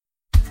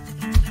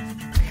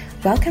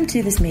Welcome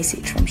to this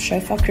message from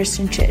Shofar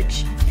Christian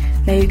Church.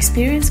 May you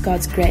experience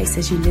God's grace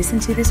as you listen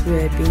to this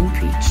word being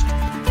preached.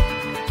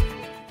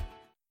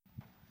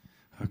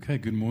 Okay,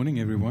 good morning,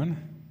 everyone.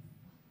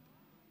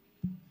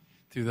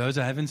 To those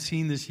I haven't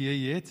seen this year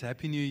yet,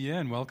 Happy New Year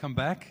and welcome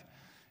back.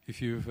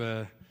 If you've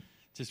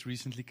just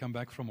recently come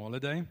back from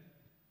holiday,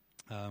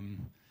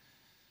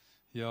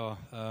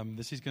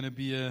 this is going to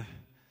be an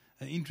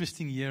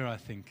interesting year, I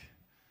think.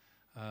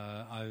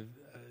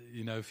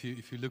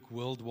 If you look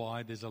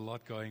worldwide, there's a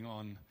lot going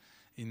on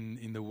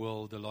in the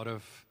world. A lot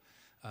of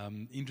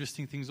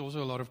interesting things,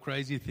 also a lot of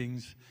crazy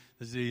things.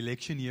 This is the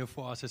election year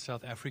for us as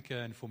South Africa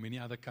and for many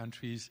other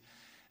countries,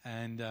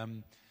 and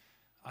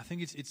I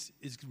think it's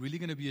really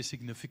going to be a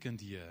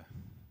significant year.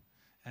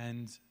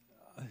 And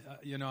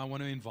I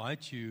want to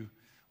invite you,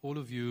 all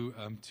of you,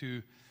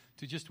 to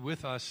just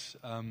with us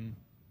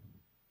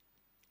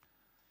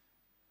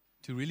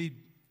to really,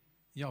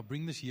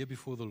 bring this year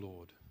before the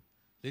Lord.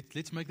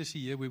 Let's make this a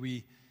year where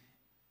we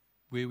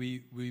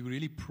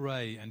really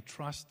pray and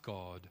trust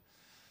God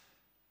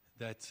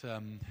that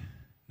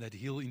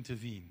He'll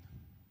intervene.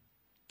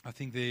 I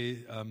think there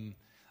are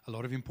a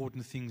lot of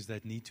important things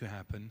that need to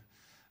happen.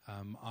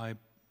 I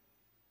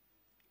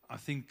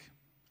think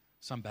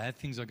some bad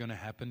things are going to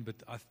happen, but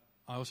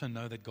I also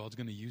know that God's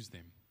going to use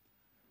them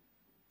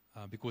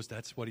because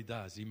that's what He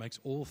does. He makes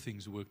all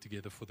things work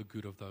together for the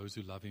good of those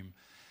who love Him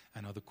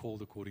and are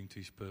called according to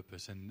His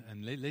purpose. And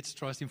let's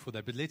trust Him for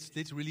that. But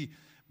let's really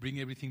bring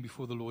everything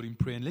before the Lord in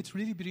prayer. And let's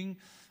really bring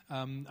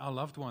our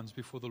loved ones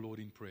before the Lord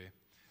in prayer.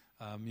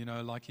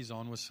 Like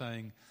Izan was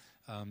saying,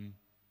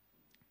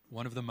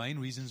 one of the main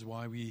reasons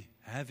why we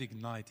have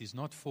Ignite is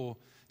not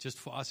just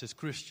for us as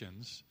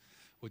Christians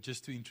or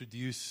just to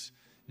introduce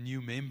new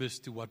members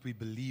to what we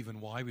believe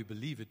and why we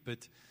believe it,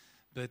 but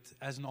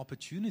as an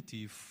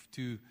opportunity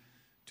to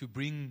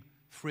bring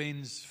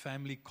friends,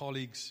 family,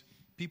 colleagues,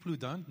 people who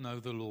don't know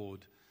the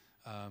Lord,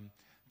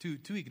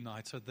 to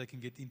Ignite so that they can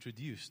get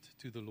introduced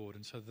to the Lord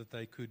and so that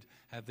they could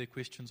have their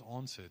questions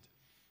answered.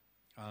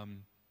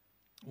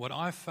 What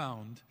I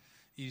found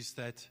is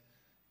that,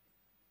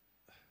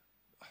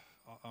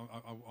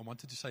 I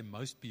wanted to say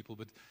most people,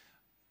 but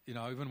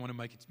I even want to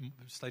make it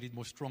stated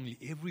more strongly,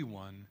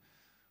 everyone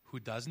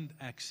who doesn't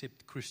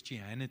accept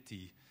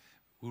Christianity,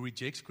 who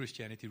rejects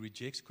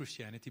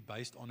Christianity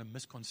based on a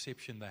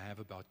misconception they have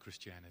about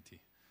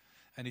Christianity.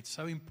 And it's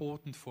so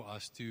important for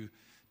us to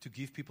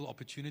give people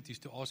opportunities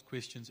to ask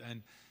questions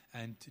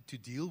and to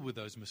deal with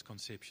those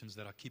misconceptions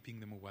that are keeping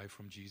them away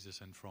from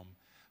Jesus and from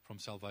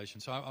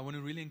salvation. So I want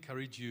to really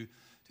encourage you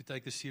to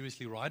take this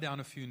seriously. Write down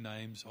a few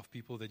names of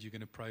people that you're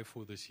going to pray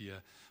for this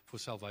year for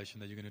salvation,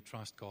 that you're going to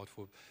trust God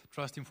for.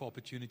 Trust Him for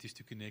opportunities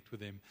to connect with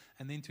them,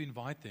 and then to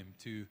invite them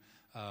to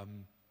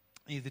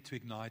either to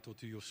Ignite or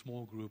to your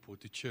small group or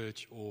to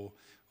church or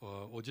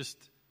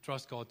just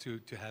trust God to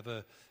have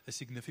a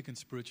significant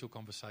spiritual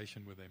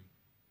conversation with them.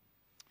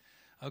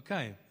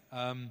 Okay,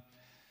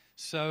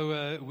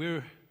 so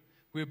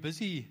we're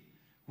busy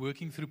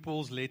working through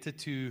Paul's letter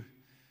to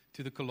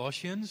the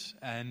Colossians,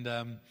 and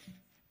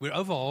we're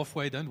over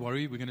halfway. Don't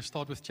worry, we're going to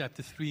start with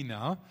chapter 3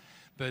 now.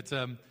 But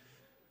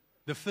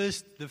the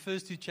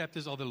first two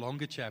chapters are the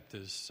longer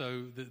chapters.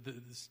 So the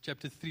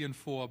chapter 3 and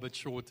 4 are a bit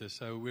shorter.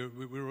 So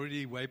we're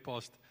already way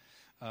past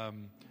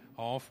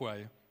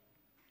halfway.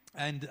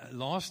 And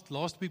last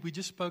week we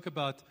just spoke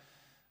about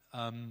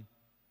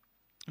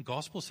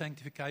gospel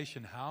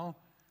sanctification, how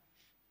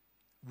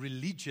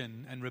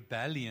religion and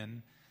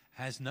rebellion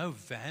has no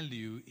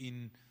value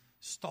in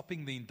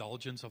stopping the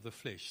indulgence of the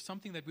flesh,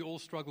 something that we all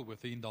struggle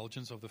with, the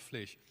indulgence of the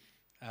flesh.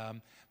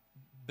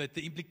 But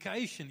the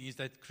implication is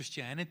that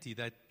Christianity,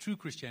 that true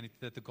Christianity,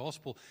 that the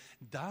gospel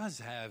does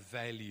have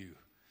value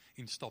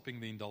in stopping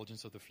the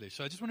indulgence of the flesh.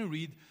 So I just want to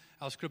read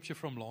our scripture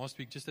from last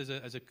week just as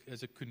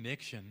a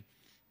connection.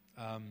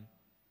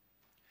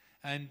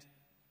 And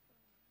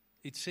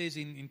it says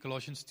in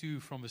Colossians 2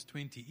 from verse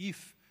 20,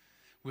 if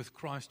with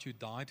Christ you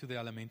died to the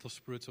elemental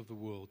spirits of the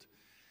world,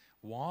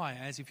 why,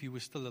 as if you were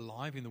still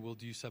alive in the world,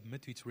 do you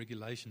submit to its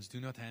regulations?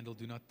 Do not handle,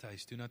 do not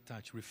taste, do not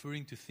touch,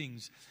 referring to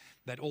things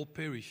that all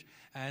perish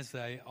as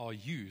they are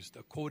used,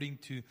 according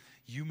to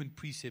human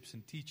precepts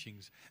and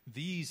teachings.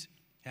 These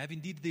have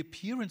indeed the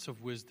appearance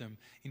of wisdom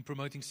in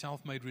promoting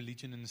self-made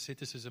religion and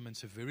asceticism and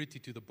severity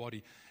to the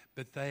body,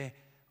 but they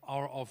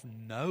are of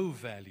no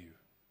value,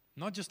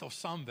 not just of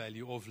some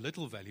value, of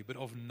little value, but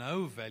of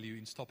no value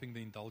in stopping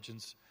the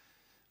indulgence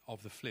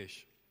of the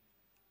flesh.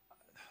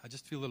 I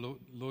just feel the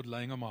Lord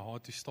laying on my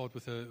heart to start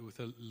with a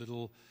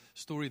little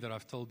story that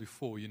I've told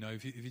before.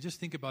 If you just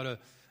think about a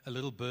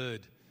little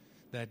bird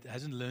that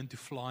hasn't learned to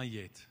fly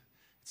yet,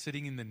 it's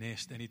sitting in the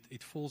nest, and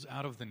it falls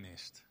out of the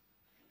nest.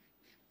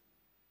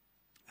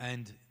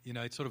 And,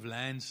 it sort of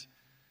lands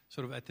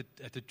sort of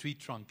at the tree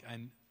trunk,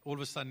 and all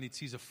of a sudden it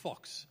sees a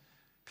fox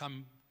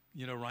come,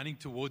 running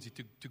towards it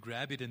to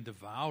grab it and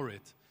devour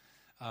it.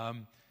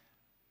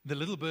 The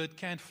little bird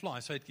can't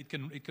fly, so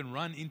it can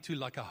run into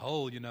like a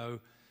hole,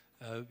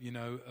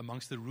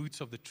 amongst the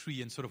roots of the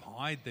tree and sort of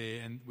hide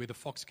there, and where the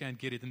fox can't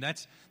get it. And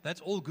that's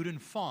all good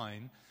and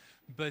fine,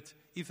 But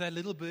if that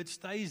little bird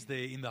stays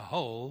there in the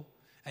hole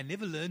and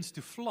never learns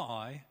to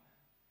fly,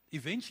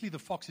 eventually the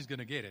fox is going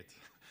to get it.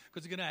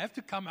 Because it's going to have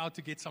to come out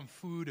to get some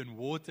food and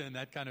water and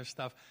that kind of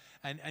stuff.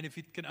 And if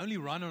it can only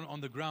run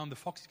on the ground, the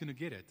fox is going to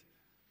get it.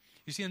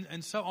 You see,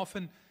 and so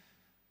often,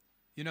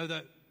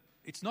 that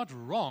it's not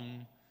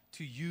wrong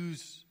to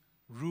use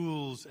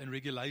rules and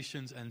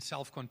regulations and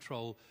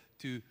self-control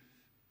to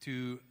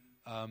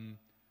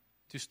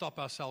stop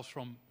ourselves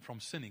from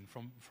sinning,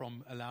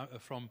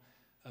 from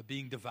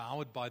being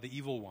devoured by the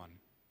evil one.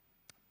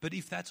 But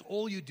if that's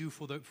all you do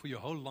for your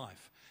whole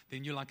life,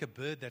 then you're like a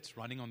bird that's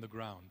running on the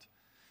ground.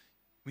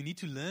 We need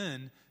to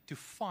learn to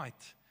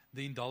fight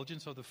the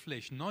indulgence of the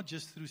flesh, not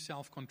just through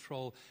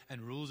self-control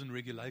and rules and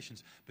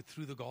regulations, but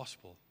through the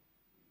gospel.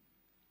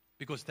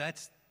 Because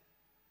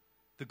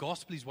the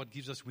gospel is what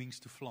gives us wings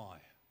to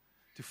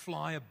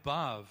fly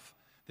above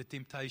the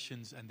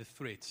temptations and the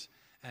threats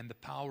and the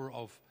power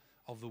of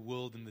the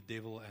world and the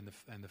devil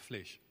and the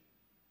flesh.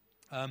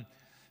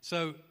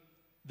 So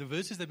the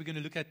verses that we're going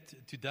to look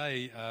at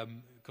today,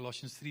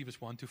 Colossians 3, verse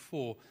 1 to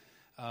 4,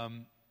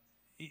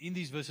 in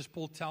these verses,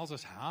 Paul tells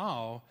us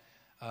how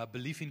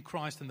belief in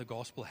Christ and the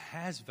gospel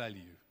has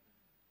value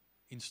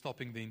in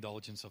stopping the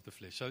indulgence of the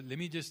flesh. So let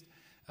me just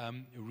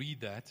read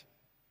that.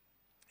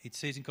 It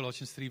says in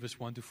Colossians 3, verse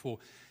 1 to 4,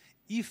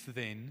 if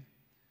then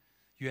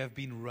you have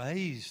been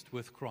raised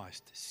with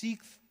Christ,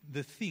 seek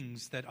the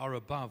things that are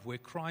above, where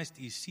Christ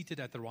is seated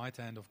at the right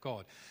hand of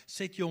God.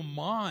 Set your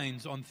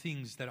minds on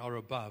things that are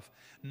above,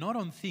 not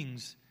on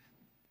things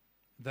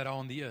that are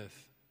on the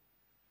earth.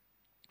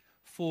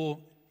 For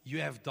you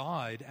have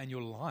died, and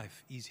your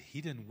life is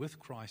hidden with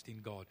Christ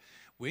in God.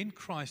 When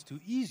Christ, who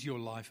is your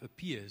life,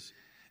 appears,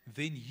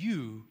 then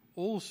you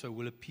also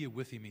will appear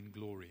with him in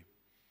glory.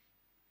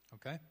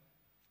 Okay?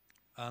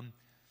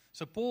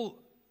 So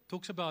Paul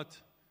talks about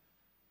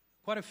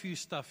quite a few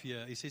stuff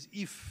here. He says,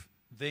 if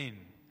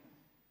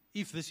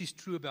this is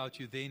true about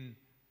you, then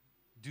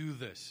do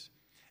this.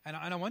 And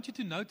I want you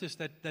to notice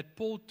that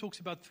Paul talks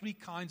about three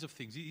kinds of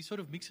things. He sort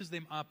of mixes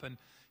them up and,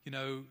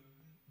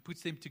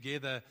 puts them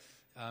together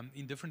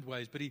in different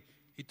ways. But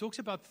he talks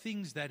about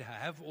things that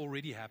have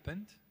already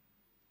happened,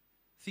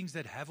 things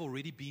that have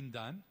already been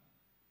done,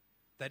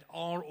 that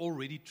are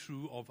already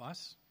true of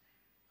us.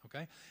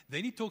 Okay?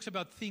 Then he talks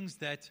about things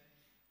that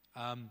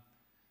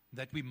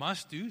we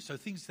must do, so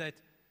things that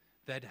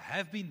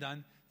have been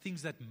done,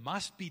 things that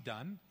must be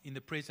done in the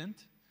present,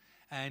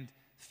 and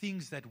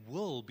things that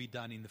will be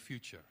done in the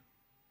future.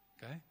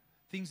 Okay?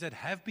 Things that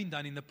have been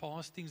done in the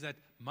past, things that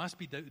must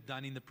be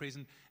done in the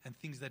present, and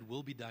things that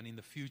will be done in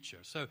the future.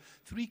 So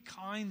three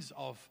kinds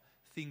of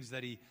things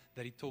that he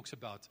talks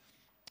about.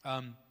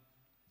 I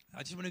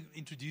just want to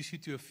introduce you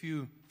to a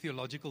few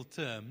theological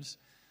terms.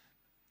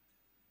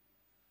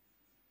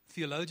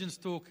 Theologians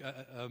talk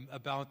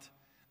about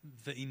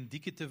the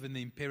indicative and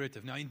the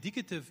imperative. Now,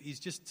 indicative is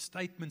just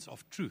statements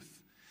of truth.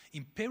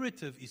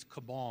 Imperative is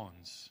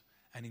commands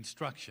and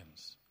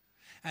instructions.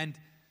 And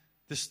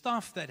the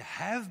stuff that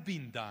have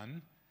been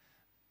done,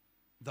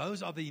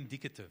 those are the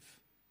indicative.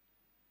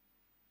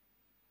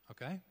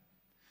 Okay?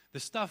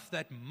 The stuff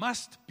that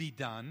must be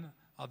done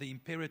are the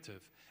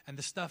imperative. And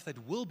the stuff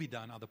that will be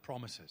done are the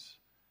promises.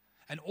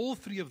 And all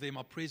three of them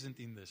are present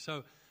in this.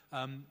 So,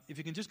 if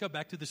you can just go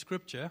back to the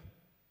scripture.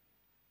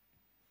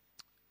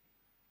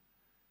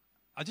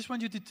 I just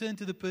want you to turn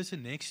to the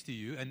person next to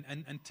you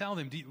and tell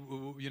them,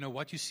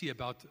 what you see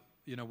about,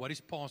 what is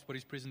past, what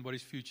is present, what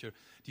is future.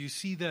 Do you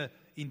see the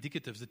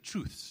indicatives, the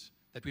truths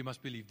that we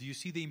must believe? Do you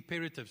see the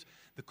imperatives,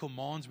 the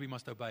commands we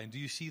must obey? And do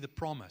you see the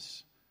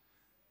promise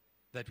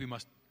that we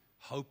must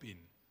hope in?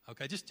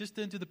 Okay, just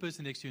turn to the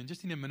person next to you and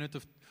just in a minute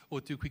or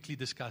two quickly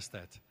discuss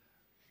that.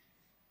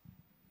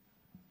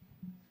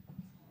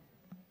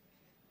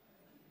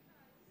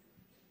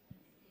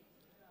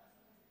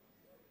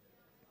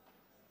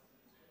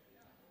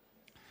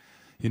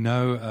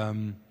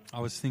 I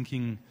was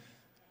thinking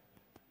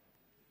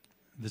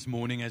this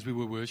morning as we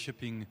were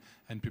worshiping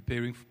and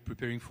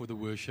preparing for the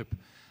worship,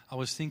 I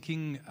was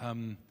thinking,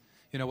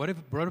 what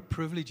a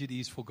privilege it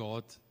is for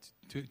God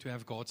to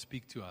have God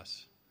speak to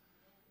us.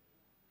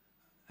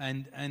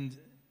 And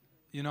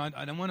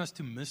I don't want us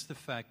to miss the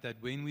fact that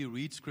when we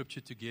read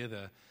Scripture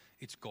together,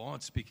 it's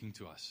God speaking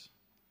to us.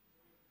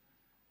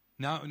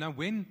 Now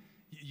when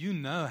you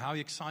know how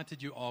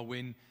excited you are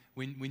when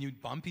you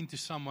bump into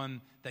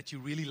someone that you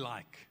really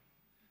like,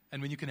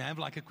 and when you can have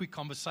like a quick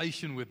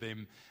conversation with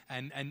them,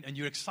 and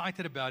you're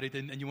excited about it,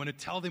 and you want to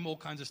tell them all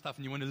kinds of stuff,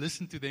 and you want to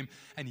listen to them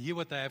and hear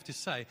what they have to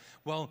say.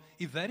 Well,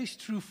 if that is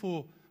true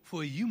for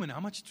a human, how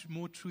much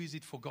more true is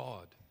it for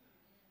God?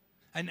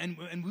 And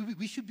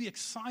we should be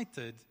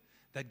excited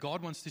that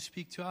God wants to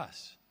speak to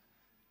us.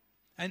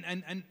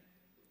 And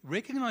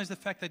recognize the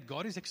fact that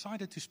God is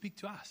excited to speak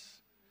to us.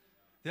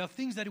 There are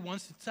things that He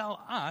wants to tell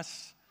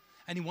us,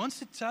 and He wants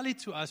to tell it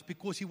to us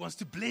because He wants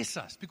to bless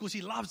us, because He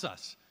loves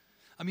us.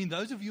 I mean,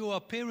 those of you who are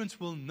parents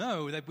will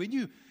know that when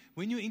you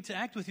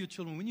interact with your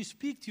children, when you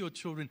speak to your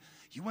children,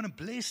 you want to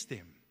bless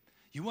them.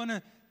 You want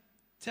to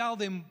tell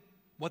them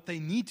what they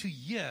need to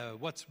hear,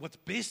 what's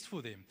best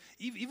for them,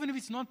 even if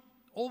it's not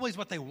always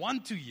what they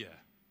want to hear.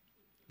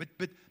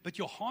 But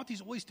your heart is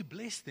always to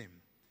bless them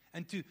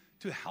and to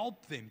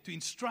help them, to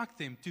instruct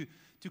them,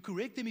 to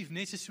correct them if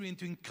necessary, and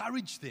to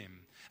encourage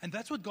them. And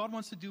that's what God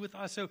wants to do with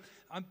us. So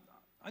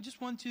I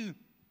just want to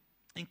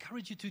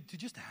encourage you to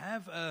just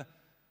have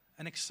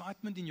an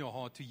excitement in your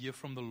heart to hear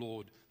from the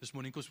Lord this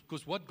morning,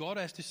 because what God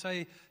has to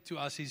say to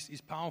us is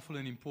powerful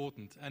and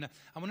important. And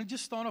I want to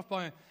just start off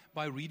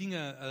by reading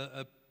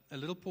a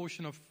little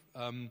portion of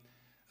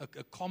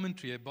a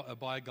commentary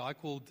by a guy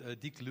called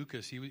Dick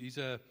Lucas. He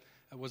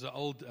was an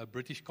old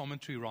British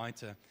commentary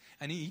writer,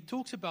 and he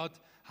talks about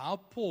how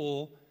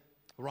Paul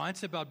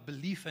writes about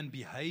belief and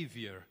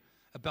behavior,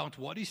 about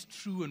what is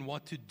true and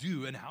what to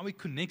do, and how he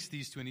connects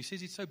these two. And he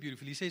says it's so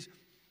beautiful. He says,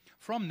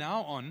 from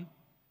now on,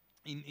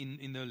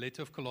 in the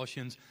letter of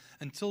Colossians,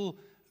 until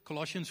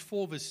Colossians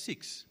 4 verse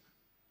 6,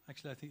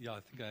 actually I think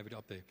I have it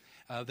up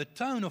there. The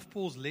tone of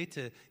Paul's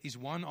letter is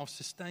one of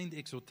sustained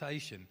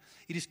exhortation.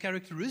 It is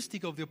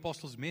characteristic of the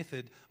apostle's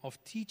method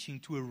of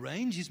teaching to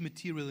arrange his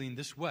material in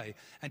this way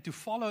and to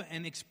follow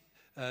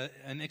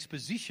an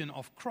exposition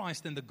of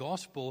Christ and the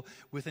gospel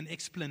with an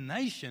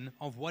explanation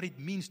of what it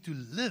means to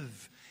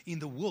live in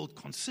the world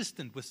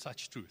consistent with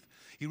such truth.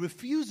 He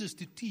refuses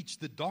to teach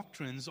the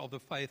doctrines of the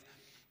faith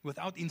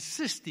without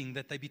insisting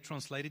that they be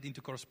translated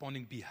into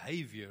corresponding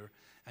behavior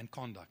and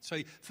conduct. So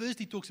first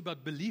he talks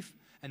about belief,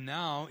 and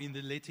now in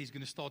the letter he's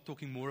going to start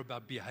talking more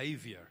about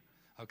behavior.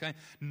 Okay?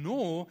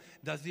 Nor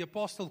does the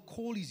apostle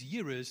call his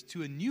hearers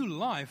to a new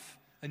life,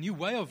 a new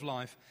way of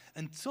life,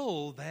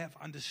 until they have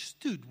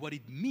understood what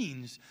it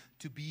means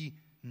to be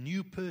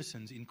new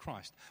persons in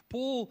Christ.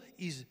 Paul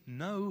is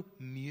no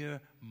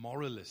mere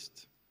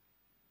moralist.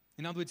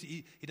 In other words,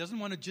 he doesn't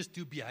want to just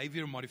do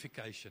behavior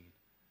modification.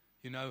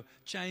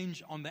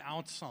 Change on the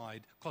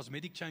outside,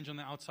 cosmetic change on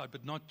the outside,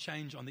 but not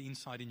change on the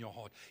inside in your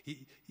heart.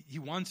 He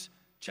wants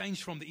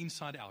change from the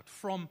inside out,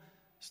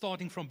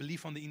 starting from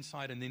belief on the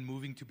inside and then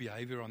moving to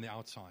behavior on the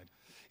outside.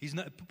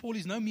 Paul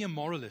is no mere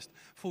moralist.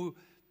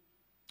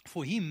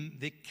 For him,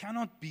 there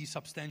cannot be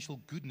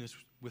substantial goodness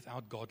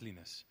without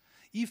godliness.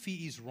 If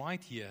he is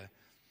right here,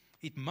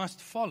 it must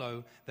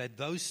follow that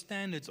those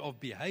standards of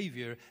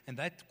behavior and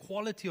that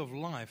quality of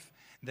life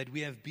that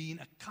we have been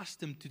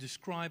accustomed to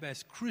describe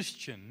as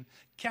Christian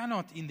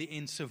cannot in the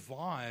end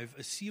survive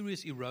a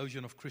serious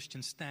erosion of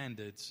Christian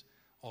standards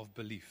of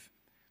belief.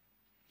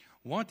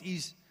 What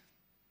is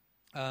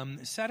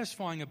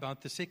satisfying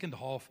about the second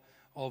half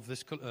of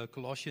this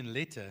Colossian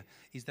letter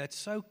is that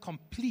so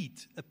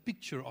complete a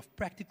picture of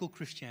practical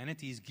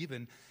Christianity is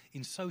given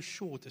in so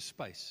short a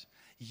space.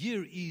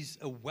 Here is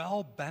a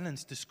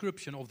well-balanced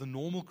description of the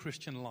normal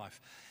Christian life.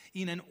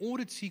 In an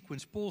ordered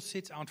sequence, Paul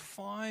sets out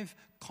 5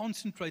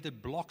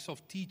 concentrated blocks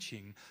of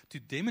teaching to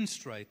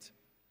demonstrate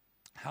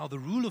how the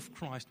rule of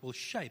Christ will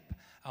shape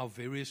our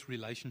various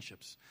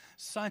relationships.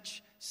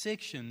 Such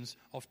sections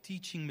of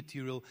teaching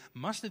material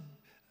must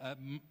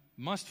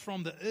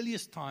from the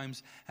earliest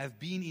times have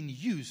been in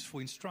use for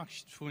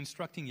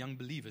instructing young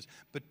believers.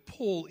 But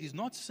Paul is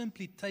not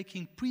simply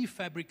taking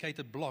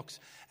prefabricated blocks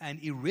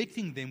and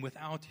erecting them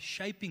without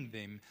shaping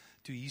them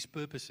to his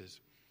purposes.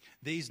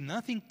 There is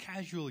nothing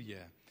casual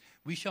here.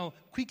 We shall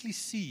quickly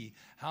see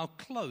how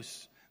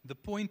close the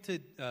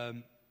pointed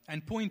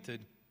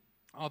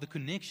are the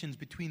connections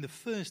between the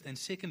first and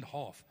second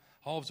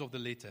halves of the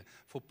letter.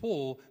 For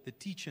Paul, the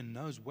teacher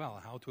knows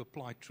well how to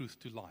apply truth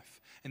to life.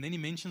 And then he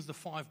mentions the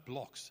 5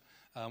 blocks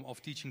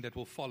of teaching that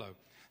will follow.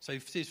 So he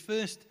says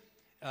first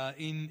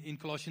in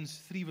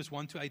Colossians 3 verse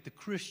 1 to 8, the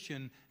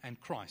Christian and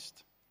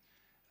Christ.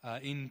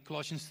 In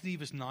Colossians 3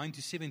 verse 9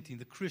 to 17,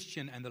 the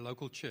Christian and the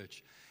local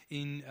church.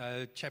 In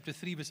chapter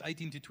 3 verse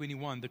 18 to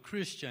 21, the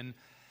Christian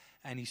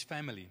and his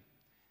family.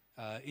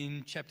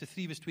 In chapter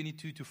 3 verse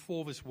 22 to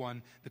 4 verse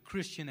 1, the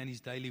Christian and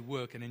his daily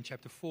work. And in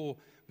chapter 4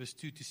 verse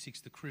 2 to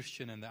 6, the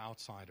Christian and the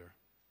outsider.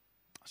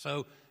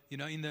 So,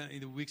 in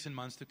the weeks and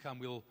months to come,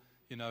 we'll,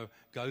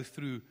 go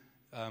through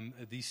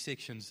these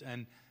sections.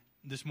 And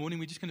this morning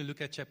we're just going to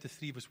look at chapter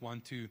 3 verse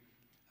 1 to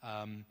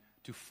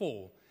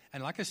 4.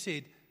 And like I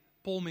said,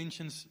 Paul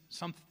mentions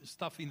some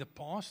stuff in the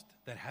past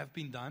that have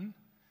been done,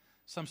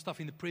 some stuff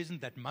in the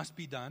present that must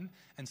be done,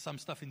 and some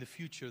stuff in the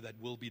future that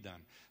will be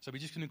done. So we're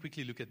just going to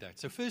quickly look at that.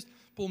 So first,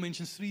 Paul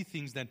mentions 3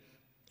 things that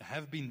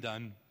have been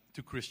done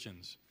to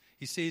Christians.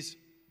 He says,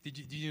 did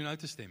you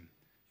notice them?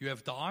 You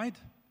have died,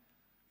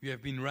 you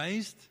have been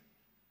raised,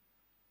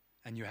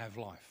 and you have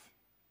life.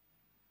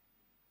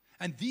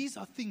 And these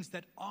are things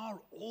that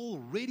are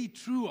already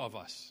true of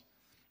us.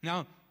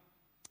 Now,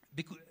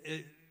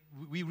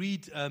 we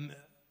read...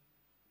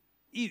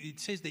 it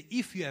says that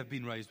if you have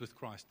been raised with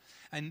Christ.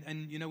 And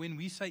when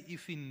we say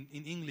if in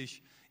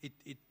English,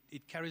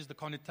 it carries the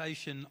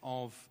connotation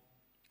of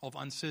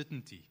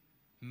uncertainty.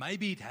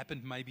 Maybe it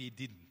happened, maybe it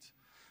didn't.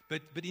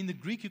 But in the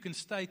Greek, you can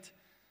state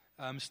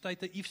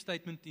the if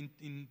statement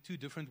in 2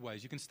 different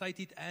ways. You can state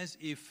it as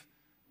if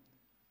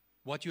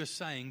what you're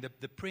saying,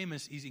 the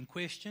premise is in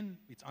question,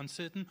 it's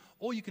uncertain,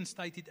 or you can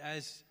state it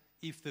as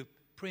if the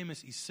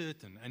premise is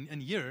certain.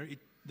 And here,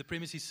 the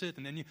premise is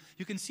certain. And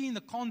you can see in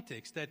the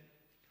context that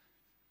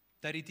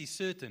it is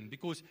certain,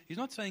 because he's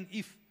not saying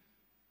if,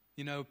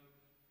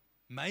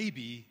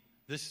 maybe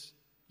this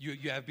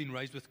you have been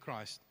raised with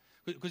Christ.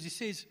 Because he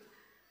says,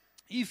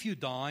 if you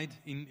died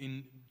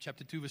in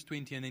chapter 2, verse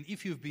 20, and then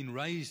if you've been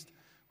raised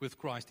with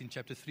Christ in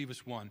chapter 3,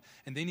 verse 1.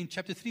 And then in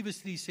chapter 3, verse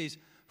 3 says,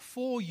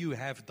 for you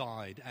have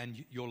died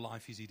and your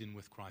life is hidden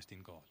with Christ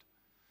in God.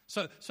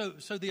 So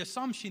the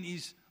assumption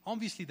is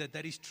obviously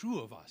that is true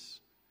of us.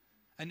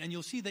 And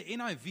you'll see the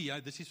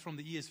NIV, this is from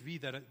the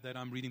ESV that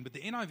I'm reading, but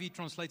the NIV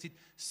translates it,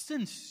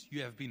 since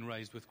you have been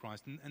raised with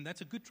Christ. And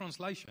that's a good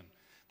translation.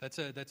 That's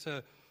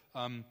a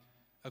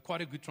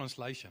quite a good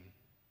translation.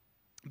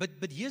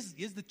 But here's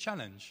the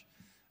challenge.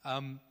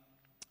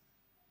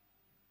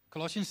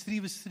 Colossians 3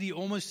 verse 3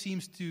 almost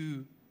seems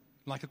to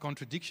like a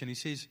contradiction. He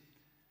says,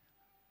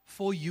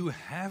 for you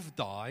have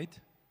died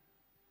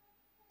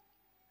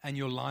and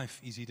your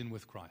life is hidden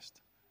with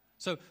Christ.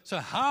 So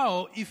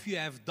how, if you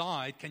have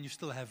died, can you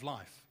still have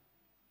life?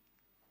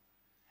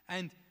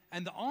 And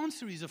the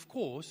answer is, of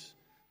course,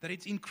 that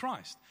it's in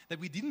Christ. That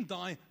we didn't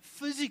die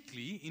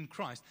physically in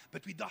Christ,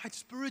 but we died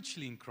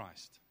spiritually in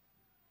Christ.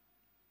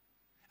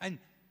 And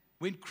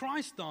when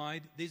Christ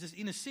died,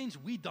 in a sense,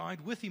 we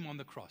died with him on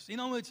the cross. In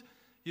other words,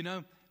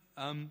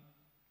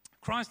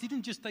 Christ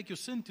didn't just take your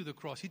sin to the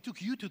cross. He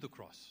took you to the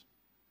cross.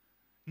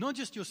 Not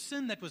just your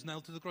sin that was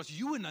nailed to the cross.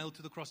 You were nailed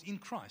to the cross in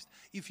Christ.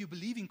 If you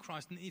believe in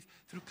Christ, and if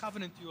through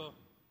covenant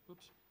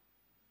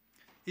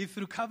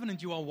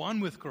you are one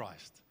with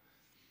Christ,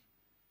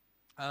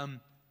 then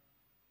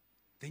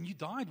you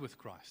died with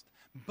Christ.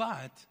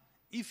 But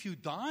if you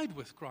died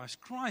with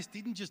Christ, Christ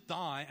didn't just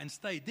die and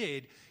stay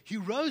dead. He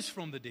rose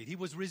from the dead. He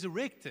was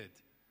resurrected.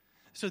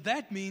 So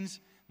that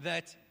means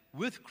that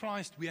with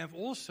Christ we have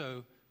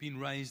also been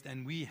raised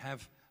and we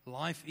have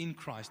life in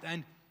Christ.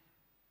 And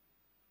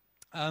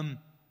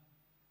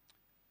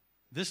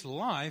this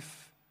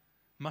life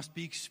must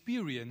be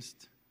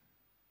experienced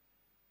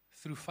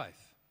through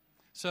faith.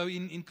 So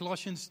in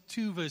Colossians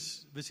 2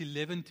 verse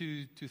 11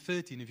 to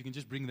 13, if you can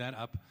just bring that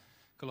up.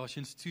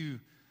 Colossians 2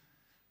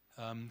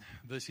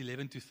 verse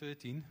 11 to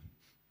 13.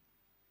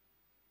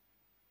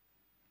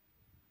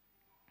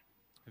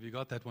 Have you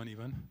got that one,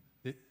 Ivan?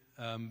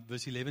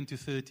 Verse 11 to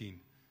 13.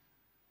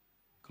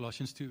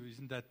 Colossians 2,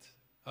 isn't that?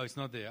 Oh, it's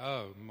not there.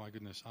 Oh, my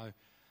goodness. I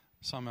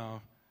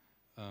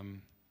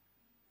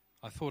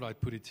thought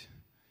I'd put it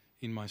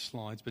in my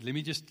slides, but let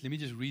me just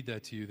read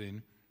that to you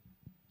then.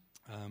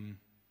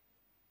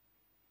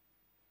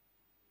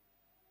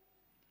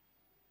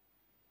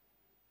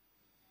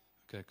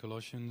 Okay,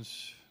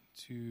 Colossians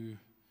 2,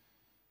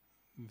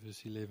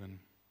 verse 11.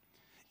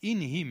 In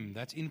him,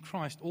 that's in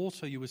Christ,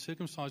 also you were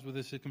circumcised with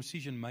a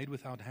circumcision made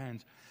without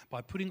hands,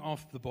 by putting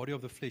off the body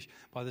of the flesh,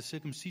 by the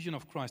circumcision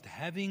of Christ,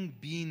 having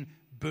been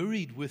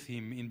buried with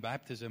him in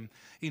baptism,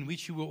 in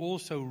which you were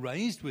also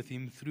raised with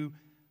him through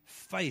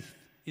faith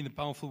in the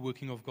powerful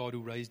working of God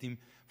who raised him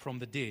from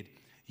the dead.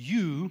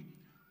 You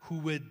who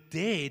were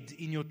dead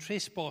in your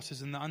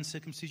trespasses and the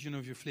uncircumcision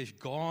of your flesh,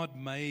 God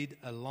made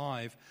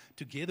alive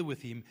together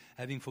with him,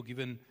 having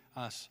forgiven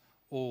us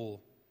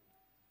all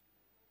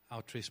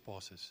our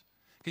trespasses.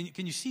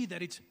 Can you see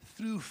that it's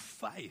through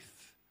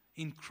faith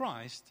in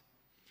Christ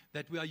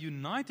that we are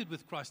united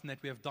with Christ and that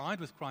we have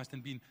died with Christ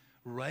and been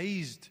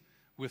raised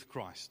with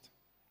Christ?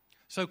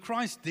 So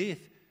Christ's death,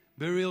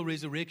 burial,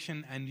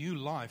 resurrection, and new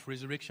life,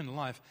 resurrection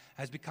life,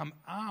 has become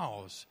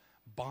ours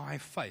by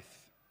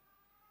faith.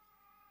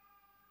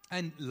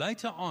 And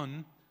later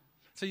on,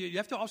 so you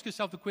have to ask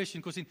yourself the question,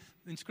 because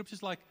in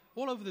scriptures like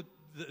all over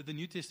the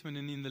New Testament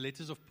and in the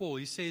letters of Paul,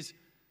 he says,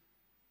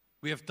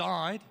 we have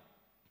died,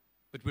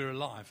 but we're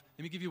alive.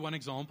 Let me give you one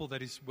example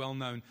that is well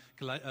known.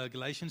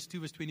 Galatians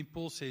 2 verse 20,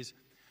 Paul says,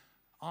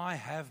 I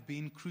have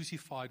been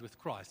crucified with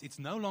Christ. It's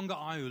no longer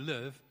I who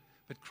live,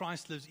 but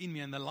Christ lives in me.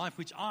 And the life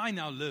which I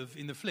now live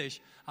in the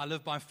flesh, I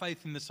live by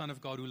faith in the Son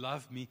of God who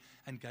loved me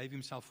and gave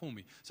himself for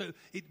me. So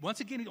once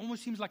again, it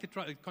almost seems like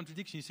a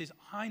contradiction. He says,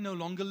 I no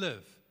longer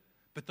live,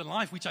 but the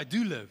life which I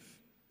do live,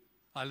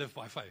 I live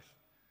by faith.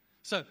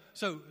 So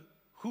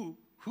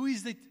who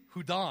is it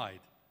who died,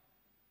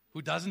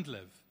 who doesn't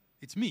live?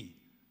 It's me.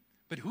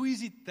 But who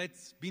is it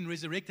that's been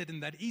resurrected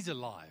and that is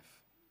alive?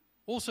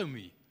 Also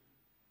me.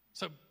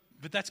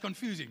 But that's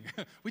confusing.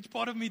 Which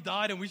part of me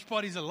died and which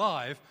part is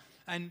alive?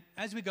 And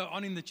as we go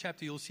on in the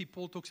chapter, you'll see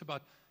Paul talks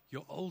about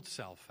your old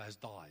self has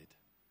died.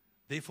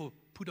 Therefore,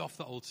 put off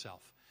the old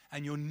self.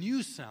 And your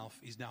new self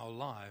is now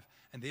alive.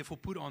 And therefore,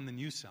 put on the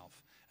new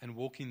self and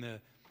walk in the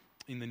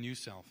new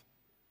self.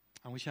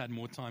 I wish I had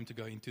more time to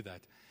go into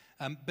that.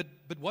 But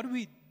what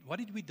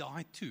did we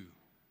die to?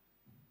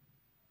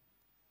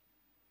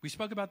 We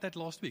spoke about that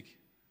last week.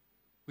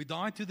 We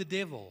died to the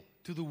devil,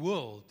 to the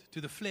world, to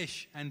the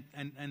flesh and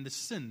the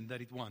sin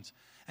that it wants,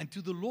 and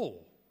to the law,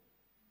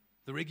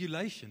 the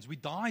regulations. We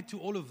died to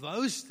all of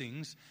those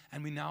things,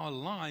 and we're now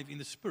alive in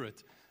the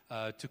Spirit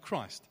to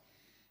Christ.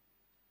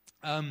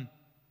 And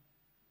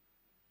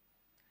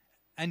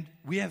And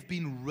we have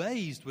been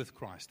raised with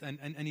Christ.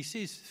 And he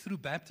says through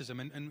baptism,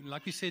 and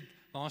like we said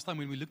last time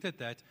when we looked at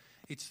that,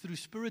 it's through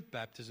Spirit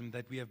baptism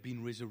that we have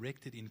been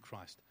resurrected in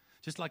Christ.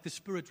 Just like the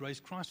Spirit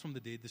raised Christ from the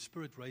dead, the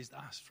Spirit raised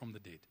us from the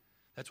dead.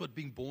 That's what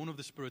being born of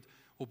the Spirit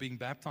or being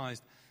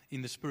baptized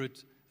in the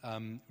Spirit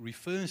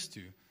refers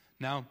to.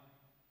 Now,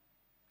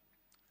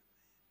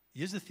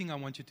 here's the thing I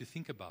want you to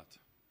think about.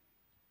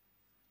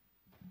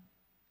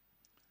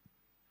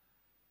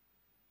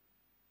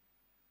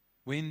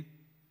 When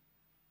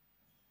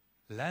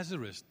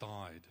Lazarus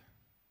died,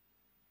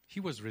 he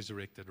was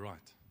resurrected,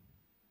 right?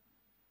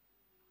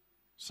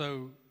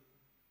 So,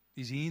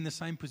 is he in the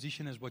same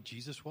position as what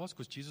Jesus was?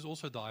 Because Jesus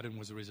also died and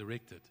was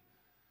resurrected.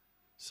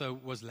 So,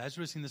 was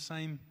Lazarus in the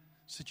same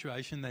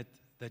situation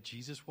that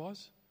Jesus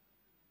was?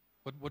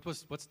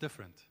 What's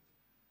different?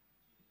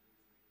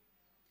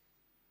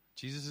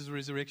 Jesus'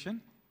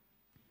 resurrection?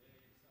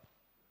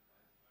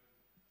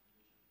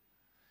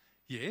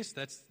 Yes,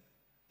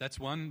 that's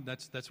one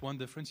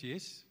difference,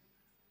 yes.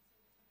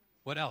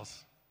 What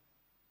else?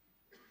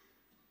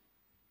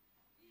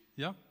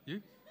 Yeah,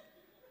 you?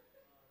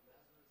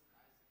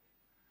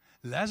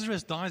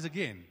 Lazarus dies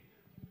again.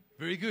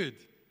 Very good.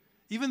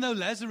 Even though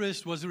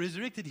Lazarus was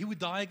resurrected, he would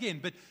die again.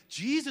 But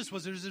Jesus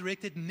was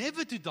resurrected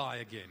never to die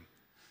again.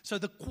 So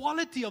the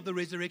quality of the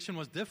resurrection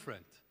was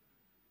different.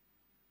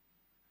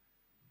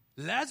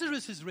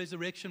 Lazarus'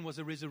 resurrection was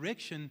a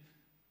resurrection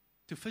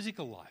to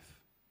physical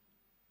life.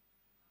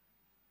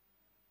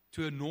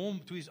 To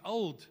his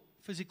old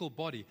physical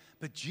body.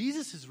 But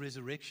Jesus'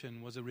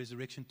 resurrection was a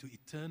resurrection to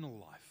eternal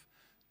life,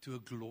 to a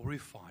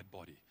glorified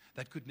body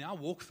that could now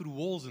walk through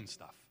walls and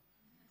stuff.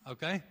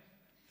 Okay?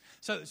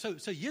 So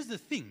here's the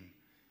thing.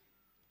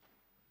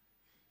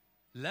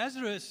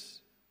 Lazarus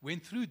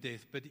went through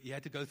death, but he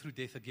had to go through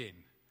death again.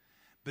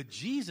 But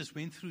Jesus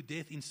went through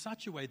death in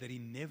such a way that he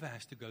never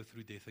has to go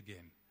through death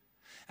again.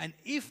 And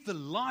if the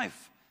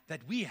life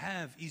that we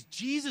have is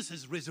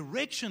Jesus'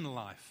 resurrection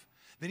life,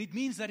 then it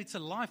means that it's a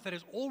life that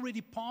has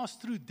already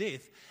passed through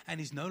death and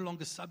is no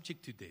longer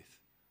subject to death.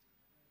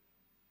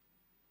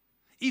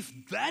 If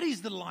that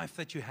is the life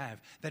that you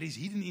have, that is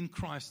hidden in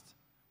Christ,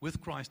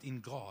 with Christ in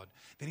God,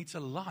 then it's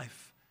a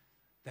life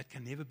that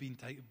can never be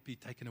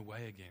taken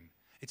away again.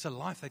 It's a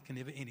life that can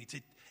never end.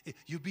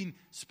 You've been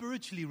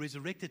spiritually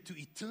resurrected to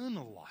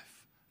eternal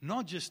life,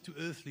 not just to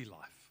earthly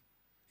life.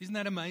 Isn't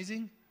that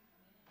amazing?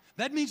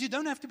 That means you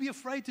don't have to be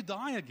afraid to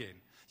die again.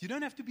 You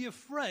don't have to be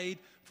afraid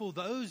for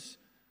those,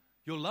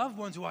 your loved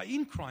ones who are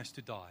in Christ,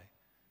 to die.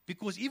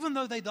 Because even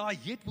though they die,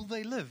 yet will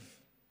they live.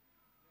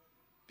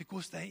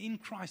 Because they're in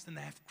Christ and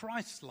they have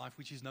Christ's life,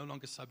 which is no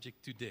longer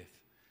subject to death.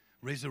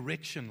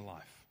 Resurrection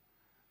life.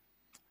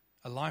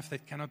 A life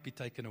that cannot be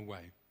taken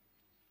away.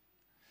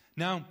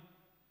 Now,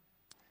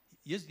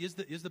 here's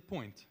the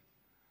point.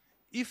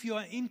 If you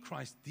are in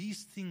Christ,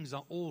 these things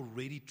are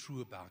already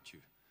true about you.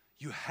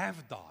 You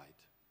have died.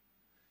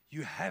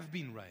 You have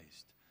been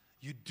raised.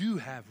 You do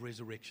have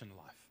resurrection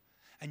life.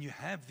 And you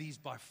have these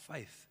by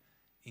faith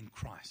in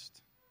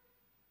Christ.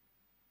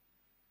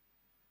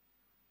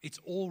 It's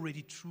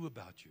already true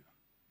about you.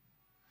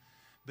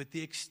 But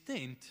the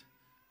extent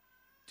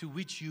to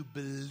which you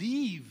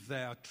believe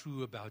they are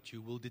true about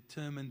you will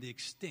determine the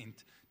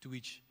extent to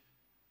which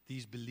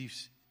these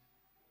beliefs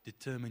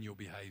determine your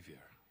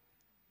behavior.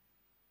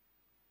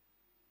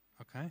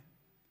 Okay?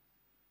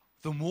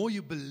 The more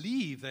you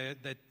believe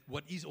that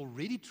what is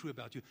already true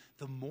about you,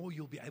 the more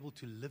you'll be able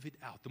to live it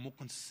out. The more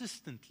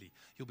consistently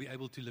you'll be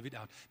able to live it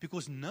out.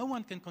 Because no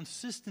one can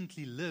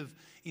consistently live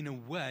in a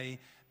way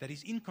that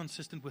is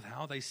inconsistent with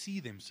how they see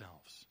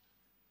themselves,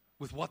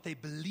 with what they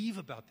believe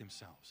about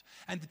themselves.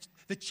 And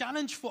the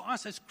challenge for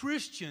us as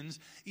Christians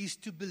is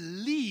to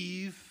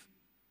believe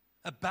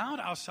about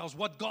ourselves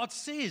what God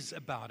says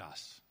about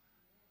us.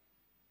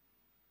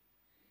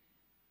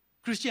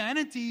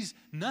 Christianity is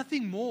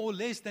nothing more or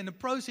less than a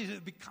process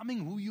of becoming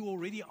who you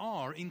already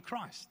are in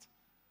Christ.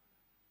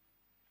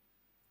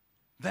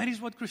 That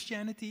is what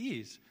Christianity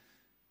is.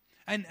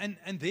 And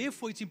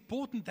therefore it's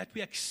important that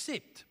we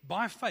accept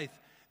by faith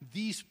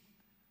these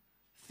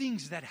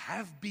things that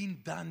have been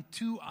done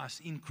to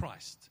us in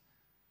Christ.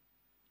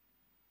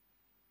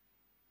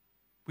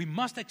 We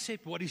must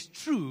accept what is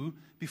true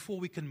before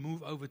we can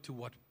move over to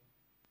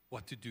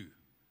what to do.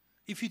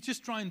 If you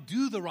just try and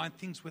do the right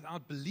things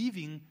without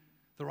believing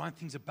the right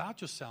things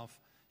about yourself,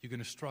 you're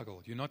going to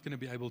struggle. You're not going to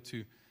be able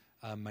to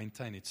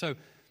maintain it. So,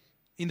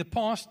 in the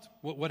past,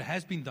 what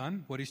has been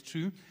done, what is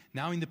true.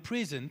 Now, in the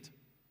present,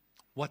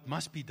 what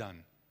must be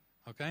done.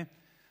 Okay?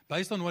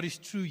 Based on what is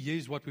true,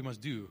 here's what we must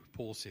do,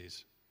 Paul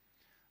says.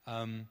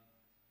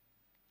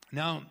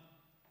 Now,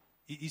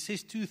 he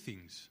says two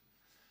things.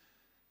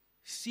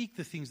 Seek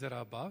the things that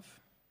are above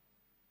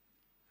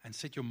and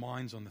set your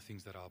minds on the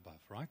things that are above,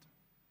 right?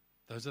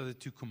 Those are the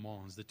two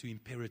commands, the two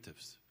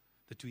imperatives.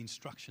 The two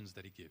instructions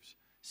that he gives.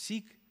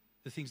 Seek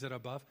the things that are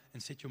above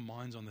and set your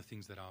minds on the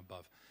things that are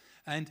above.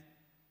 And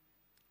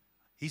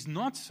he's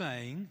not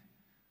saying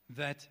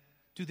that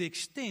to the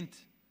extent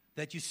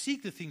that you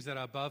seek the things that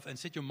are above and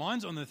set your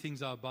minds on the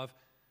things that are above,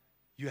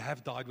 you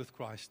have died with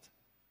Christ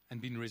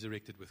and been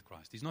resurrected with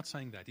Christ. He's not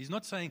saying that. He's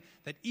not saying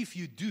that if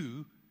you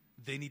do,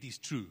 then it is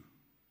true.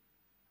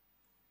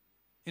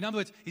 In other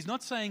words, he's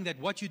not saying that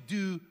what you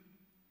do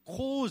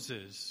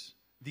causes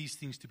these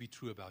things to be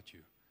true about you.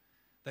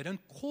 They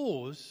don't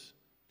cause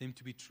them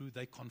to be true.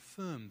 They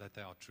confirm that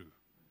they are true.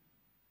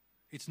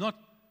 It's not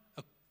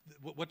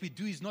what we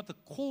do is not the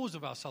cause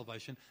of our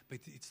salvation, but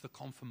it's the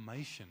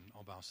confirmation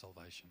of our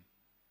salvation.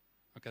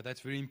 Okay,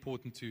 that's very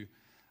important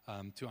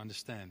to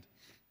understand.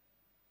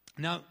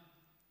 Now,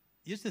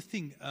 here's the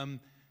thing.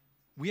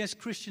 We as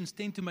Christians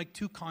tend to make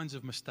two kinds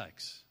of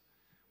mistakes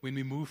when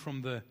we move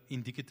from the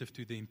indicative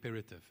to the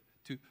imperative,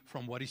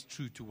 from what is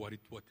true to what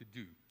to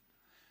do.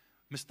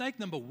 Mistake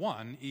number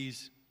one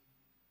is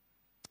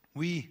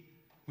we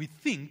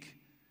think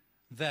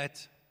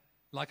that,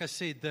 like I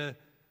said, the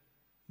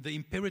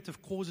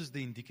imperative causes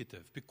the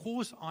indicative.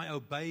 Because I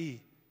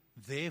obey,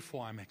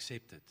 therefore I'm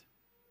accepted.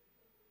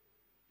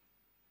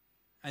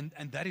 And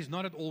that is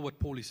not at all what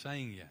Paul is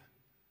saying here.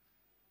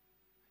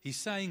 He's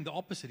saying the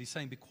opposite. He's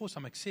saying, because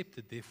I'm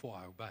accepted, therefore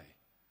I obey.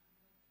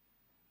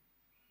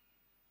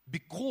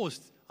 Because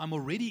I'm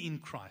already in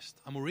Christ.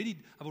 I've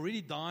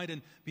already died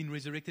and been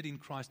resurrected in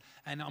Christ.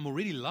 And I'm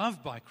already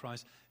loved by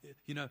Christ.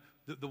 You know,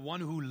 the one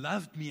who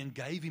loved me and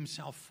gave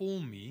himself for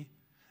me.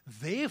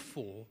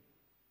 Therefore,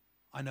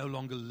 I no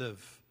longer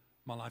live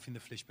my life in the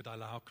flesh, but I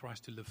allow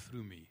Christ to live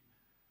through me.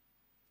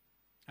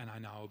 And I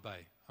now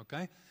obey.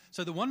 Okay?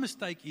 So the one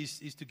mistake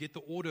is to get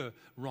the order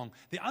wrong.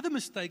 The other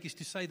mistake is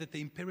to say that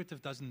the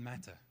imperative doesn't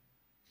matter.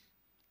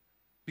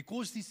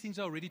 Because these things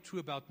are already true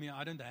about me,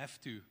 I don't have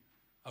to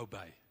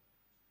obey.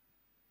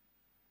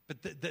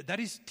 But that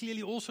is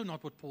clearly also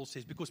not what Paul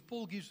says, because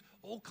Paul gives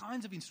all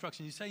kinds of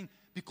instructions. He's saying,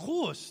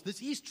 because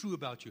this is true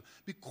about you,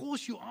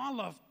 because you are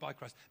loved by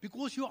Christ,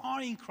 because you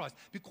are in Christ,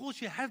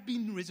 because you have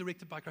been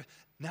resurrected by Christ,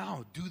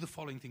 now do the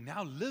following thing.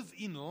 Now live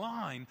in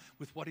line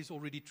with what is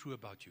already true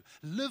about you.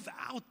 Live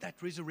out that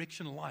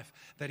resurrection life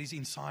that is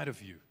inside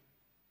of you.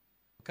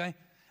 Okay?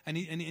 And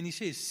he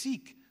says,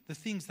 seek the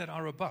things that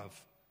are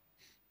above.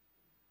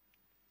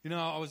 You know,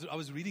 I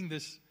was reading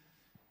this.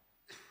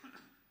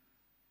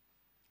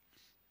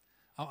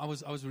 I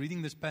was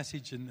reading this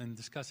passage and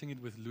discussing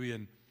it with Louis,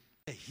 and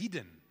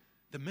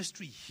the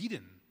mystery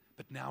hidden,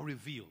 but now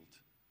revealed.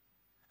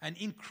 And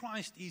in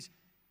Christ is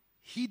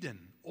hidden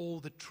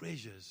all the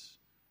treasures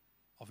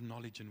of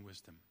knowledge and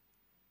wisdom.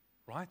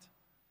 Right?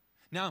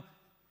 Now,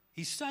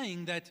 he's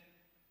saying that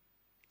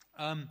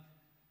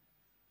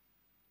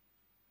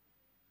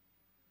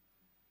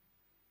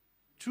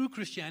true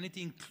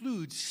Christianity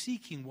includes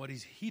seeking what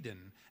is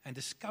hidden and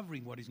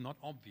discovering what is not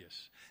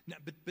obvious. Now,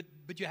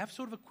 but you have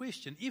sort of a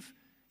question. If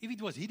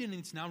it was hidden and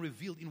it's now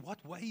revealed, in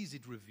what way is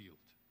it revealed?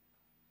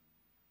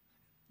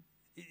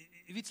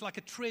 If it's like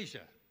a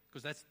treasure,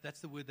 because that's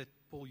the word that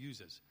Paul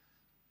uses.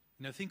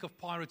 You know, think of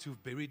pirates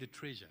who've buried a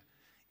treasure.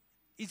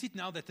 Is it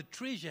now that the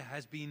treasure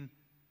has been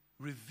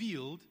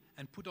revealed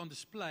and put on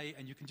display,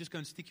 and you can just go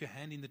and stick your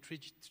hand in the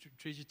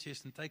treasure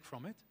chest and take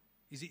from it?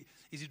 Is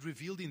it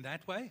revealed in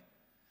that way?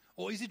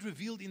 Or is it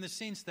revealed in the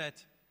sense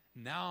that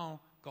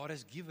now God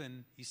has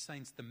given his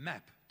saints the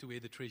map to where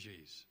the treasure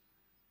is?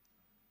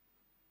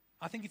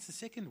 I think it's the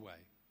second way.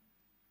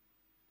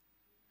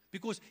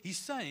 Because he's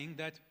saying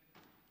that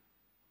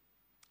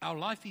our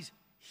life is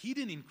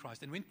hidden in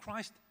Christ, and when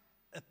Christ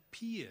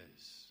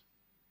appears.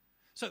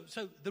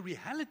 So the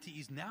reality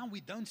is now we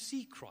don't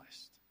see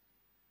Christ.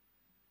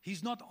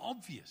 He's not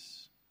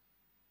obvious.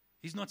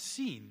 He's not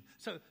seen.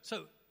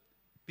 So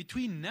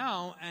between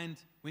now and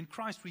when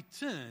Christ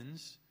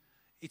returns,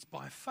 it's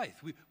by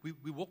faith.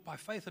 We walk by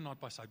faith and not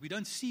by sight. We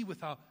don't see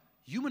with our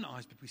human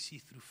eyes, but we see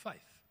through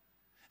faith.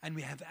 And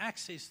we have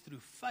access through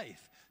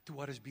faith to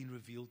what has been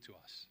revealed to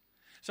us.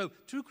 So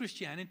true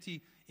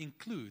Christianity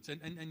includes,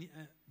 and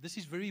this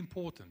is very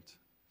important.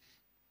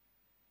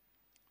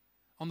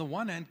 On the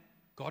one hand,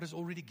 God has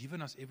already given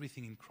us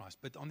everything in Christ.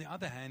 But on the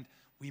other hand,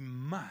 we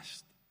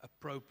must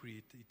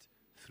appropriate it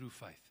through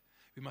faith.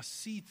 We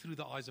must see it through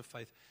the eyes of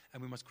faith,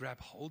 and we must grab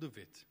hold of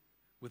it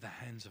with the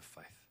hands of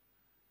faith.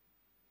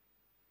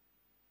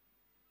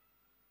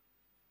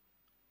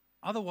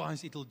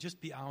 Otherwise, it'll just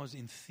be ours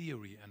in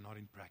theory and not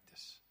in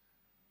practice.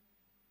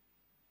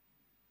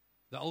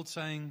 The old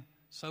saying,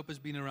 soap has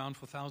been around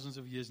for thousands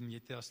of years, and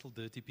yet there are still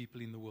dirty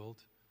people in the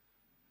world.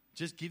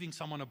 Just giving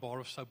someone a bar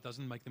of soap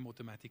doesn't make them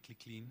automatically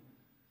clean.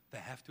 They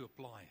have to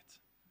apply it.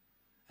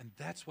 And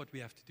that's what we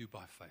have to do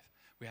by faith.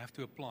 We have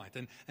to apply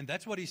it. And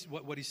that's what he's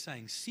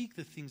saying. Seek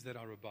the things that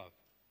are above.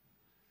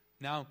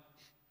 Now,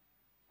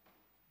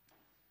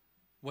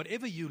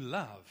 whatever you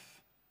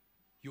love,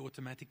 you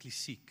automatically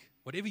seek.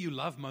 Whatever you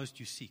love most,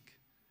 you seek.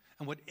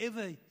 And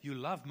whatever you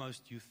love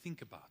most, you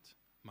think about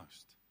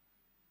most.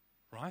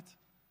 Right?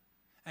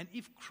 And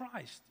if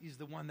Christ is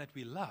the one that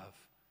we love,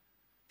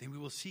 then we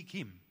will seek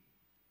him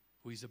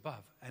who is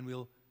above. And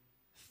we'll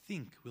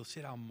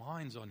set our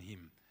minds on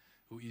him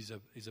who is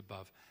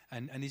above.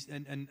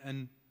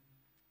 And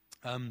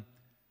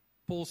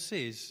Paul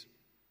says,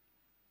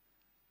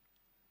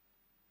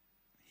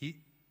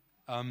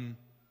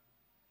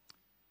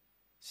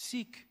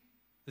 seek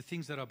the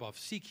things that are above.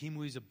 Seek him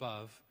who is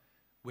above,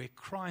 where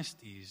Christ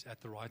is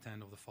at the right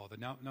hand of the Father.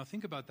 Now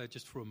think about that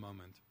just for a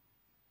moment.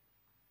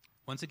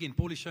 Once again,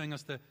 Paul is showing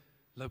us the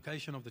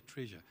location of the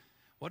treasure.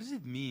 What does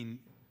it mean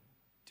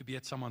to be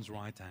at someone's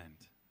right hand?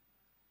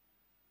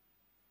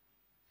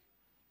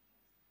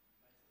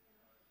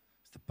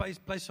 It's the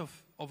place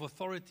of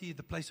authority,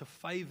 the place of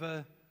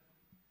favor,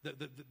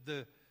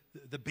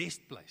 the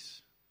best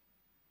place.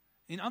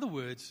 In other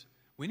words,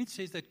 when it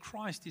says that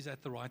Christ is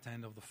at the right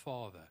hand of the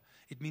Father,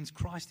 it means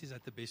Christ is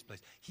at the best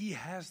place. He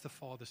has the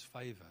Father's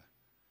favor.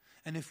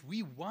 And if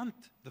we want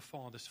the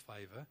Father's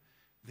favor,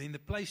 then the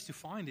place to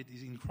find it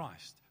is in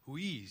Christ, who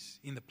is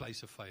in the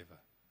place of favor.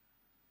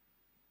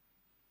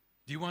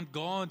 Do you want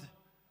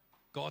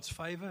God's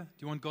favor?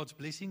 Do you want God's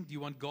blessing? Do you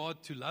want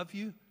God to love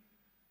you?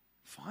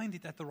 Find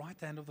it at the right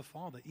hand of the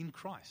Father, in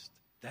Christ.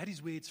 That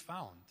is where it's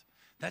found.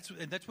 That's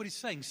what he's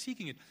saying,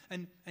 seeking it.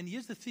 And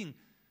here's the thing.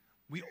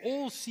 We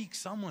all seek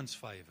someone's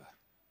favor.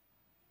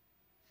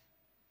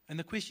 And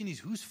the question is,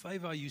 whose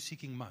favor are you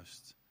seeking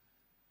most?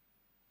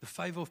 The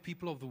favor of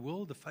people of the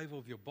world, the favor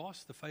of your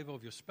boss, the favor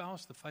of your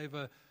spouse, the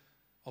favor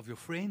of your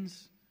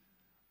friends?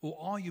 Or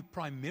are you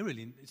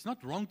primarily, it's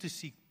not wrong to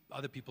seek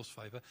other people's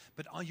favor,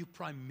 but are you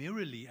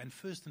primarily and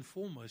first and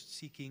foremost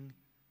seeking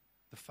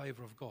the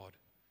favor of God?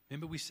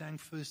 Remember we sang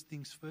first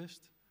things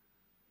first?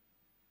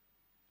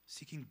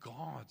 Seeking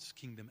God's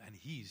kingdom and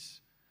his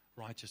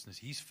righteousness,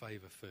 his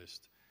favor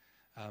first.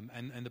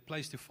 And the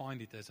place to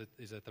find it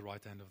is at the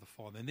right hand of the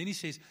Father. And then he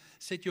says,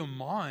 set your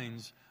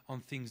minds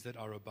on things that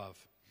are above.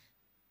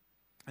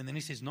 And then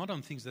he says, not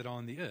on things that are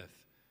on the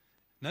earth.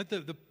 Note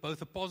both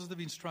the positive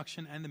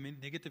instruction and the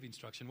negative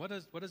instruction. What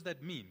does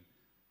that mean?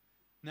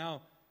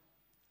 Now,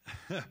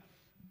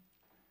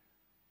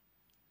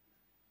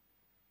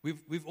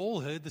 we've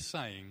all heard the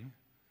saying,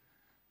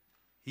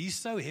 he's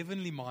so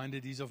heavenly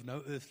minded, he's of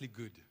no earthly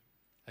good.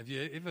 Have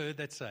you ever heard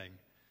that saying?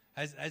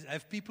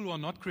 Have people who are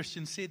not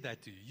Christians said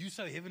that to you? You're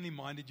so heavenly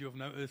minded, you're of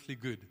no earthly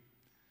good.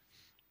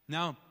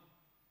 Now,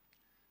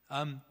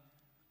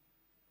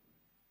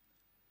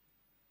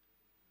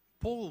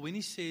 Paul, when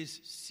he says,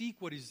 seek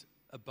what is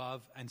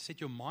above and set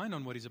your mind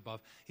on what is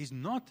above, he's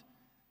not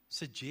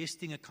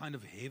suggesting a kind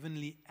of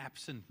heavenly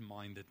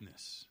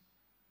absent-mindedness.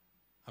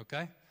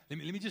 Okay? Let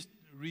me just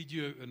read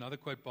you another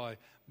quote by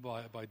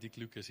Dick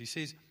Lucas. He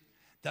says,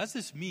 does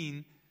this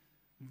mean,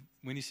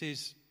 when he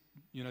says,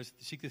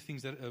 seek the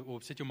things that,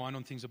 or set your mind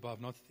on things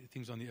above, not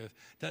things on the earth,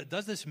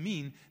 does this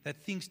mean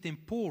that things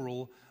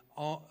temporal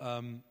are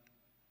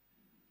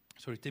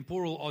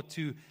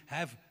to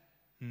have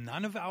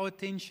none of our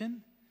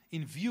attention?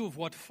 In view of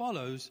what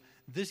follows,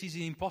 this is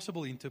an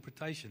impossible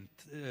interpretation.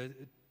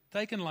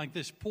 Taken like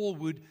this, Paul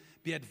would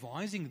be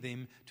advising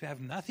them to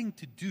have nothing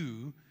to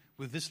do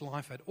with this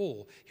life at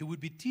all. He would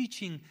be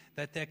teaching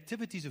that the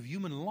activities of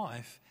human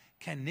life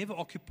can never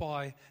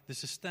occupy the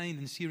sustained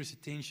and serious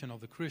attention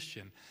of the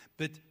Christian.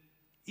 But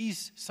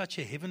is such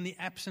a heavenly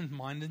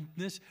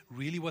absent-mindedness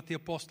really what the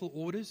apostle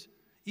orders?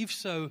 If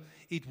so,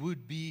 it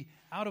would be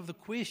out of the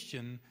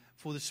question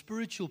for the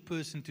spiritual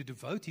person to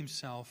devote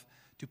himself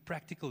to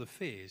practical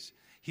affairs.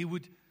 He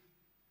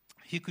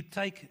could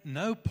take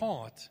no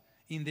part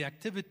in the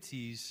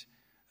activities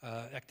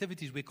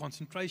where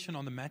concentration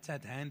on the matter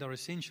at hand are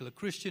essential. A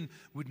Christian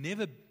would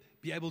never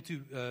be able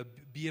to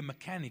be a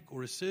mechanic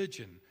or a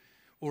surgeon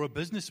or a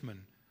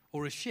businessman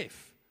or a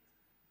chef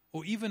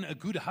or even a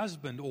good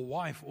husband or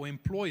wife or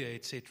employer,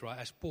 etc.,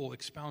 as Paul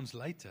expounds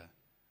later.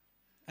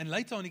 And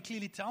later on, he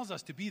clearly tells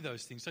us to be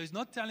those things. So he's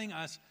not telling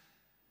us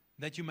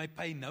that you may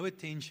pay no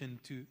attention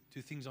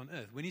to things on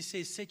earth. When he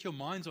says set your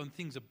minds on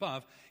things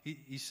above,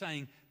 he's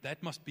saying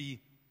that must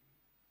be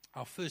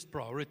our first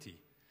priority.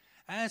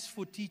 As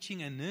for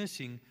teaching and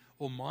nursing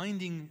or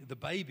minding the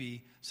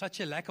baby, such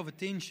a lack of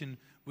attention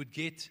would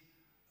get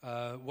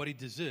what it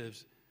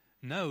deserves.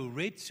 No,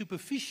 read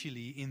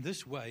superficially in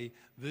this way,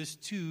 verse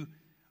 2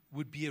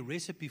 would be a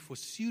recipe for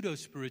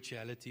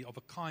pseudo-spirituality of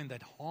a kind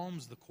that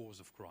harms the cause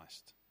of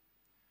Christ.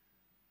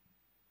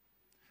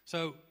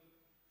 So,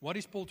 what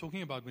is Paul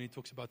talking about when he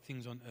talks about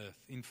things on earth?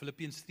 In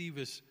Philippians 3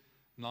 verse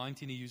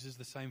 19, he uses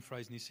the same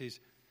phrase, and he says,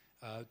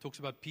 talks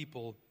about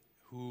people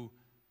who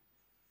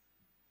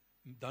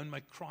don't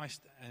make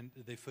Christ and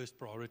their first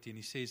priority. And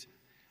he says,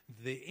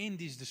 their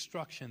end is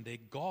destruction, their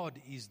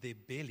God is their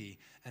belly,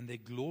 and they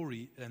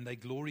glory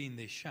in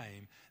their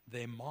shame.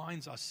 Their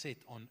minds are set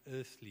on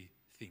earthly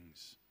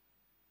things.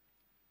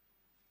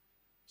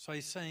 So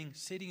he's saying,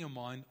 setting your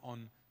mind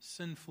on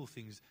sinful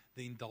things,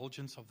 the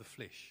indulgence of the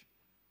flesh.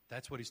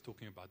 That's what he's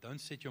talking about.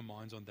 Don't set your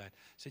minds on that.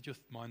 Set your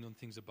mind on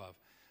things above.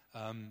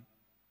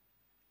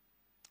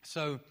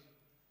 So,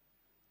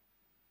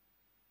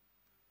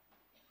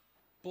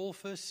 Paul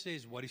first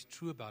says what is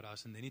true about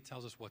us, and then he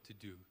tells us what to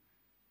do.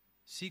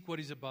 Seek what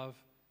is above,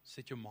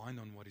 set your mind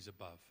on what is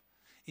above.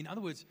 In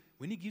other words,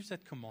 when he gives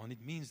that command,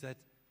 it means that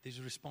there's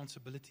a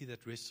responsibility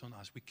that rests on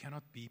us. We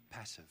cannot be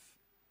passive.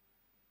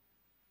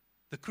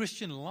 The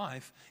Christian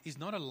life is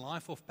not a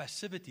life of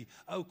passivity.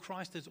 Oh,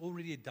 Christ has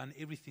already done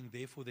everything,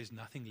 therefore there's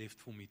nothing left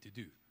for me to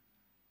do.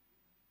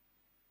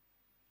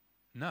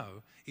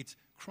 No, it's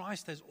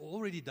Christ has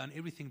already done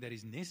everything that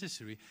is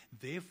necessary.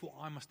 Therefore,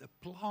 I must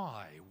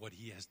apply what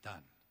he has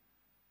done.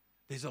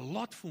 There's a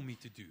lot for me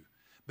to do.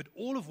 But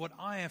all of what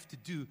I have to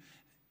do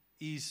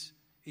is,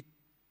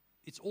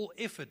 it's all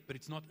effort, but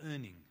it's not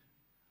earning.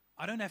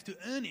 I don't have to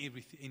earn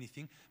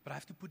anything, but I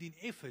have to put in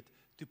effort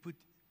to put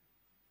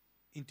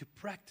into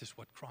practice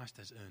what Christ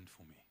has earned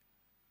for me.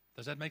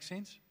 Does that make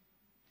sense?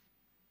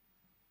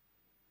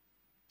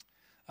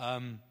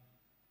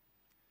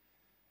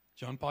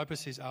 John Piper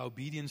says our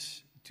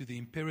obedience to the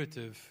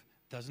imperative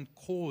doesn't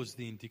cause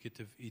the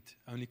indicative, it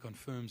only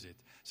confirms it.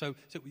 So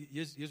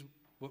here's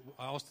what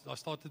I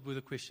started with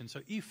a question.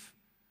 So if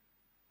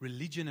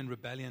religion and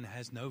rebellion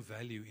has no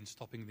value in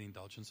stopping the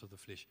indulgence of the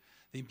flesh,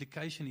 the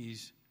implication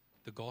is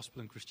the gospel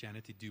and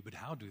Christianity do, but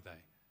how do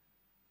they?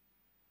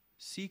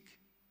 Seek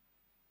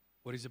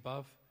what is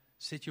above,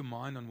 set your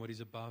mind on what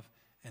is above,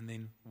 and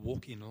then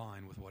walk in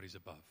line with what is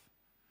above.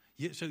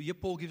 So here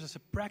Paul gives us a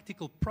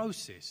practical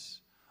process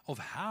of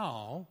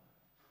how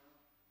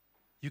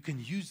you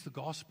can use the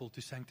gospel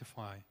to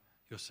sanctify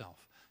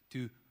yourself,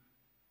 to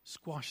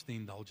squash the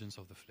indulgence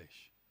of the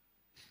flesh.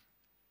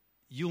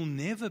 You'll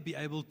never be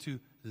able to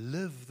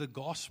live the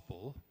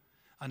gospel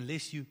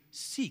unless you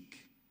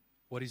seek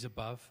what is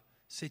above,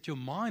 set your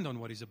mind on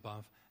what is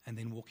above, and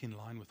then walk in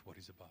line with what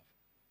is above.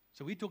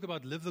 So we talk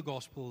about live the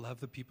gospel, love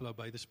the people,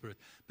 obey the Spirit.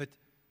 But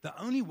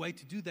the only way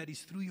to do that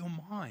is through your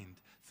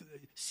mind.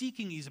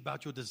 Seeking is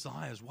about your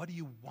desires. What do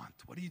you want?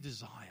 What do you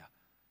desire?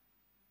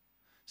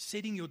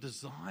 Setting your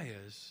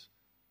desires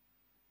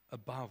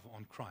above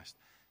on Christ.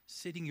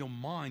 Setting your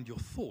mind, your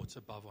thoughts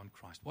above on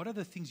Christ. What are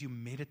the things you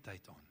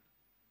meditate on?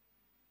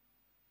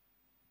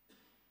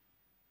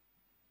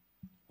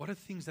 What are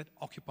things that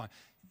occupy?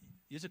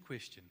 Here's a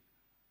question.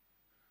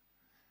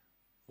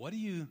 What do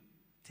you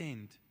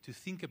tend to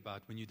think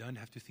about when you don't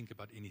have to think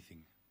about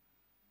anything?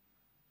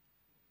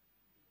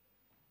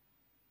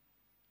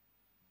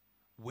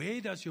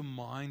 Where does your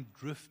mind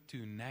drift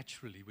to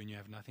naturally when you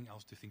have nothing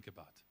else to think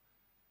about?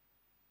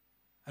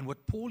 And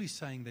what Paul is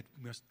saying, that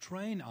we must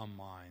train our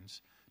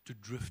minds to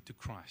drift to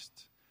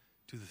Christ,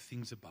 to the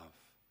things above,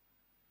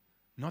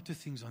 not to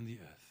things on the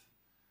earth,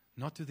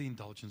 not to the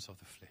indulgence of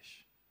the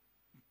flesh.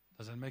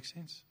 Does that make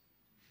sense?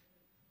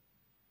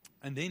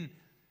 And then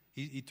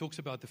he talks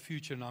about the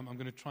future, and I'm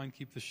going to try and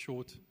keep this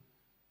short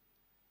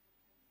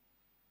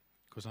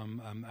because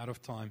I'm out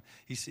of time.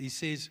 He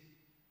says,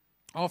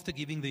 after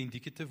giving the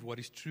indicative, what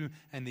is true,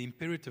 and the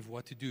imperative,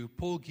 what to do,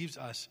 Paul gives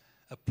us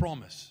a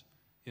promise,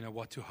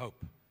 what to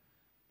hope.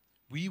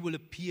 We will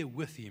appear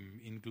with him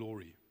in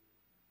glory.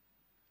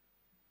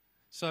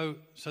 So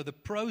the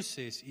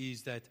process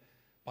is that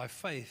by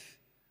faith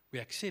we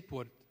accept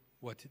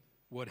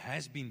what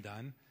has been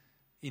done.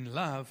 In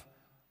love,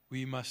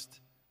 we must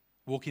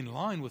walk in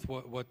line with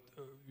what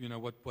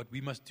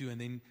we must do, and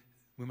then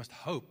we must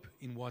hope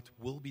in what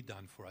will be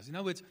done for us. In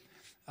other words,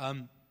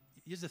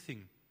 here's the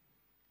thing.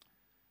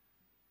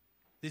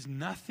 There's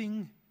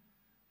nothing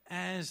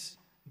as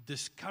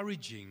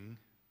discouraging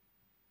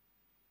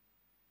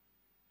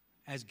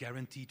as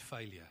guaranteed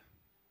failure.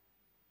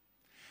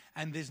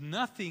 And there's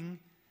nothing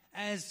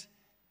as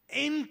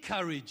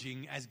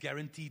encouraging as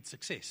guaranteed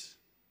success.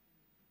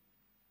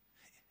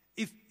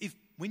 If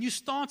when you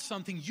start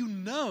something, you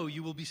know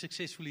you will be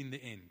successful in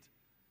the end.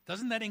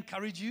 Doesn't that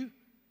encourage you?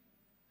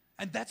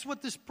 And that's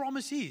what this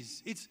promise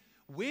is. It's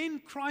when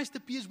Christ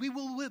appears, we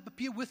will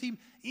appear with him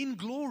in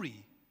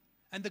glory.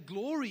 And the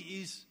glory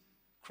is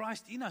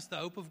Christ in us, the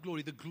hope of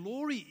glory. The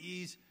glory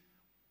is,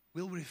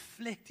 will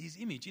reflect his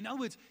image. In other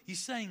words, he's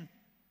saying,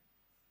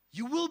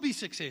 you will be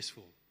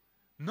successful.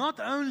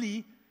 Not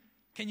only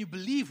can you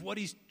believe what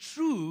is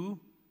true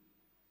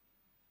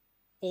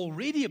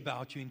already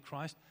about you in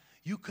Christ,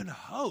 you can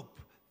hope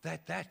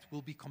that that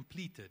will be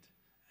completed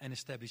and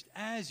established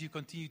as you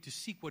continue to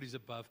seek what is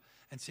above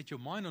and set your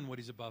mind on what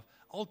is above.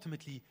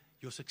 Ultimately,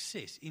 your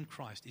success in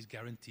Christ is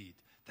guaranteed.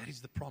 That is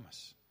the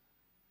promise.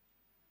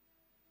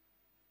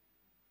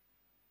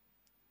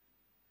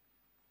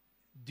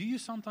 Do you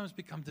sometimes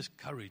become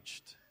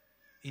discouraged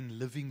in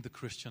living the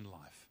Christian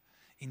life,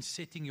 in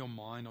setting your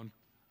mind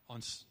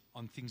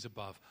on things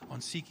above,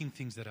 on seeking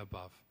things that are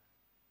above?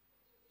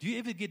 Do you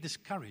ever get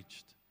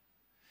discouraged?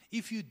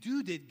 If you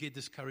do get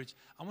discouraged,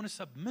 I want to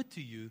submit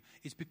to you,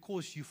 it's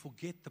because you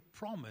forget the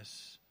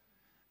promise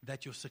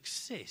that your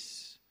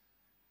success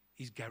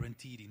is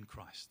guaranteed in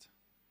Christ.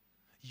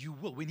 You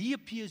will. When he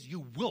appears,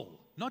 you will.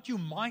 Not you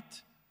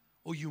might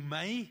or you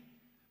may,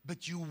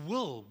 but you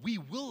will. We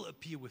will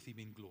appear with him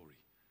in glory.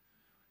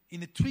 In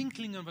the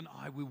twinkling of an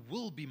eye, we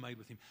will be made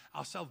with him.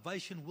 Our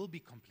salvation will be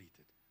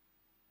completed.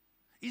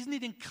 Isn't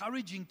it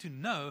encouraging to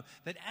know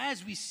that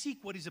as we seek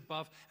what is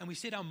above and we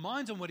set our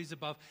minds on what is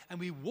above and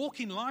we walk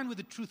in line with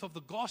the truth of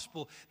the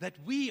gospel, that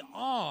we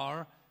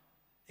are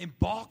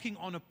embarking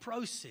on a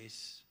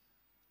process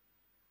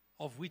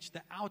of which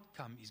the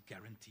outcome is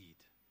guaranteed?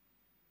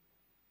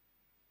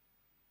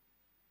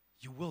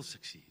 You will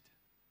succeed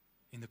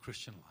in the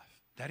Christian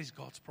life. That is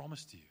God's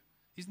promise to you.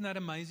 Isn't that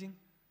amazing?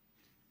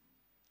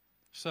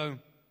 So,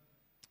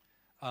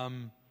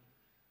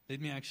 let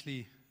me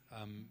actually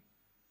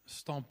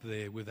stop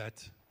there with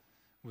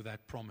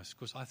that promise,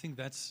 because I think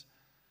that's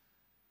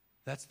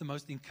the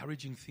most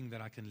encouraging thing that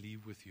I can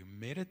leave with you.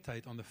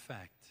 Meditate on the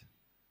fact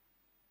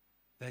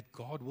that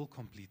God will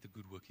complete the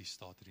good work He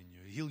started in you.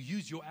 He'll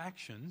use your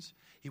actions.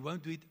 He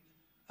won't do it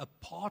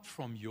apart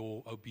from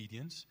your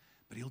obedience,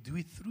 but He'll do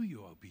it through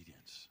your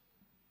obedience.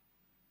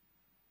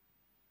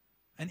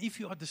 And if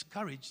you are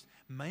discouraged,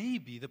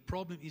 maybe the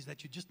problem is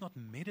that you're just not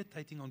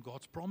meditating on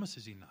God's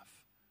promises enough.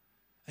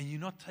 And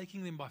you're not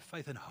taking them by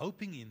faith and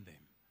hoping in them.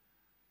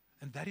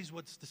 And that is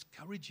what's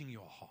discouraging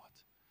your heart.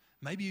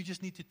 Maybe you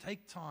just need to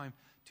take time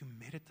to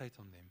meditate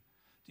on them.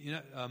 You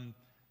know,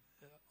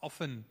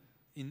 often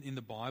in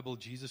the Bible,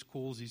 Jesus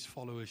calls His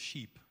followers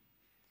sheep,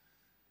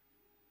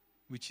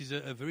 which is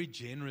a very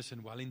generous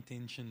and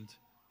well-intentioned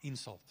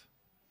insult.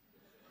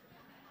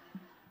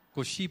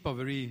 Because sheep are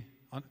very,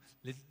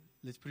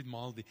 let's put it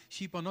mildly,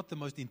 sheep are not the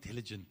most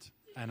intelligent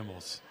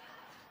animals,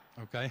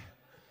 okay?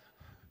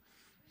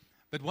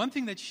 But one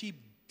thing that sheep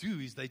do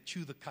is they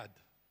chew the cud.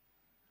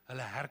 Hulle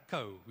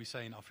herkou, we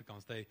say in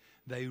Afrikaans.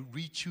 They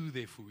re-chew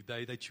their food.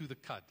 They chew the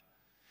cud.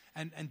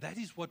 And that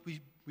is what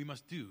we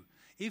must do.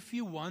 If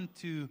you want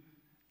to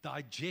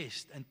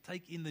digest and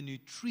take in the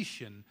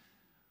nutrition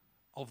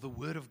of the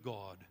Word of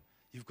God,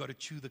 you've got to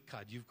chew the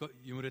cud. You've got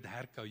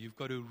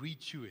to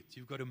re-chew it.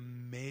 You've got to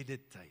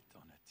meditate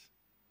on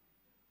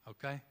it.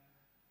 Okay?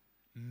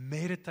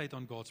 Meditate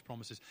on God's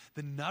promises.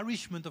 The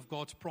nourishment of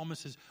God's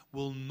promises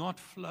will not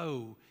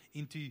flow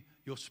into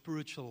your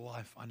spiritual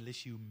life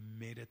unless you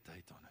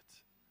meditate on it.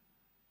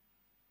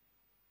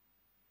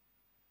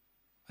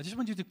 I just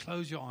want you to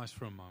close your eyes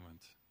for a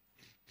moment.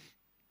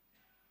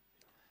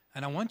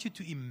 And I want you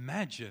to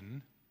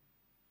imagine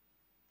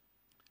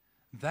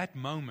that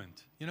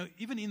moment. You know,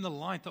 even in the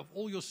light of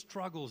all your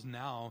struggles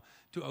now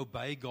to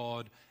obey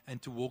God and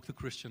to walk the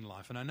Christian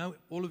life. And I know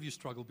all of you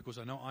struggle because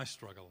I know I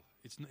struggle.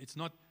 It's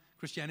not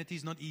Christianity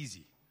is not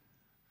easy.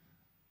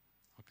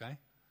 Okay?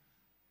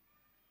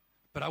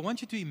 But I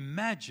want you to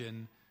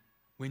imagine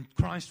when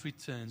Christ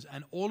returns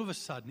and all of a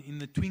sudden, in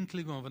the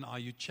twinkling of an eye,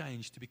 you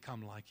change to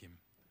become like Him.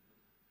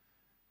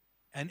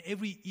 And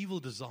every evil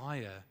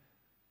desire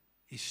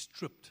is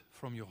stripped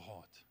from your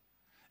heart.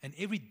 And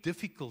every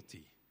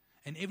difficulty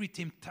and every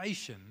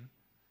temptation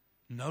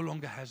no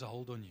longer has a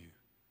hold on you.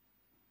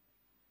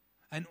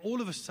 And all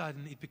of a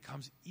sudden, it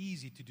becomes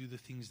easy to do the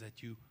things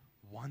that you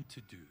want to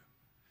do.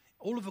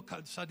 All of a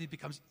sudden, it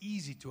becomes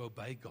easy to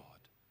obey God.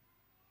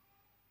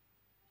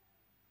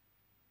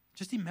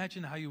 Just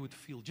imagine how you would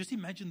feel. Just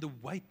imagine the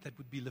weight that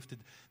would be lifted,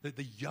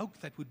 the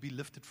yoke that would be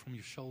lifted from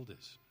your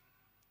shoulders.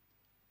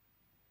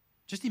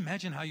 Just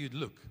imagine how you'd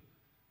look.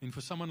 I mean,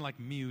 for someone like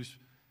me who's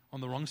on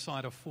the wrong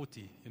side of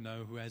 40, you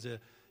know, who has a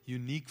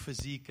unique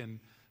physique and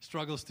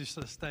struggles to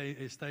stay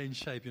in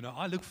shape, you know,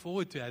 I look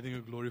forward to having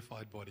a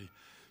glorified body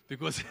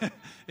because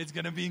it's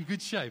going to be in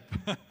good shape.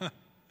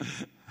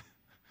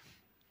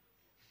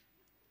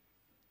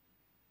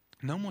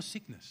 No more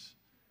sickness,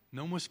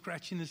 no more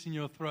scratchiness in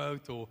your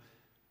throat, or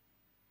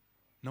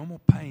no more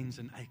pains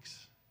and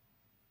aches.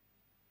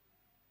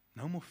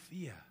 No more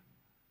fear.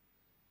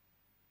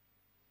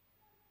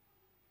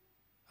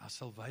 Our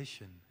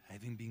salvation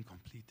having been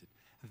completed.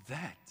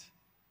 That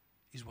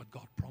is what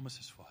God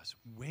promises for us.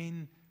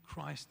 When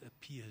Christ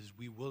appears,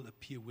 we will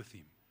appear with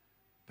Him.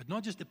 But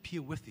not just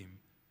appear with Him,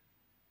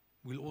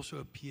 we'll also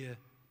appear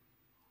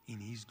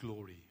in His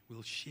glory.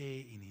 We'll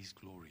share in His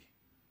glory.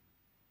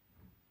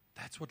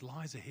 That's what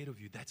lies ahead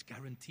of you. That's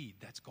guaranteed.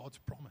 That's God's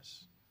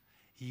promise.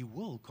 He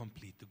will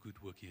complete the good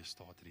work He has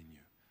started in you,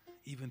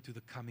 even to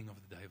the coming of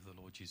the day of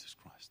the Lord Jesus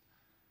Christ.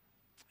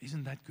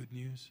 Isn't that good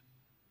news?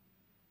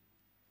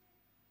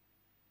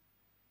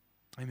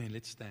 Amen.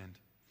 Let's stand.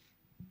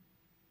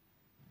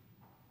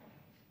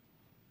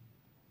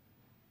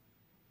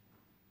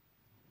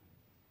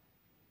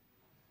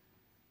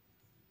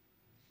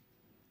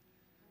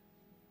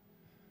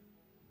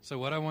 So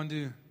what I want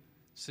to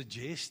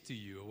suggest to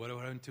you, or what I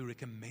want to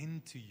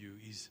recommend to you,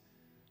 is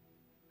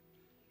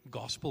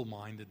gospel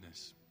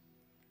mindedness.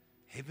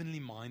 Heavenly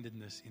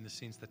mindedness in the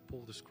sense that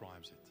Paul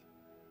describes it.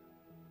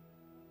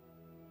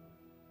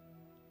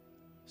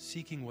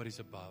 Seeking what is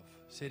above,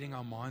 setting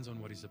our minds on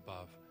what is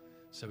above,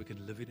 so we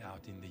can live it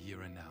out in the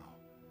here and now,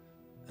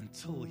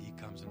 until He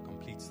comes and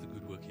completes the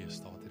good work He has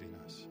started in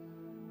us.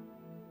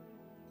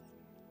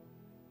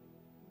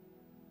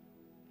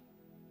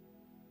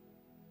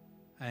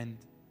 And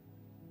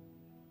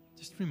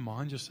just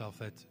remind yourself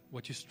that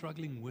what you're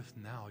struggling with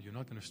now, you're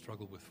not going to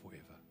struggle with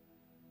forever.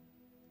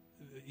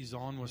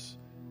 Izan was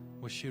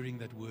sharing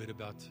that word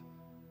about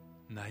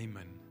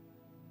Naaman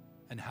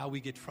and how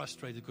we get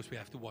frustrated because we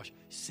have to wash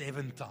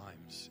 7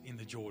 times in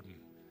the Jordan.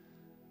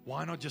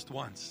 Why not just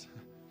once?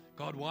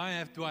 God,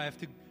 why do I have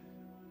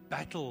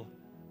to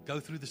go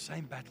through the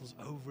same battles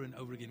over and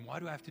over again? Why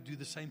do I have to do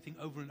the same thing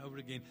over and over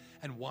again?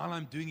 And while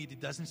I'm doing it, it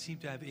doesn't seem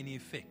to have any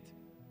effect.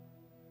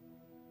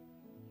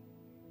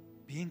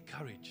 Be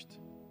encouraged.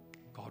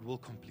 God will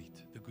complete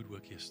the good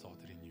work He has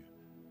started in you.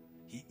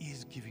 He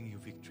is giving you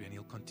victory, and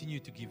He'll continue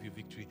to give you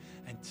victory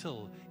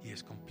until He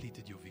has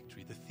completed your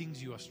victory. The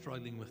things you are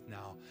struggling with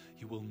now,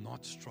 you will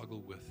not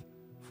struggle with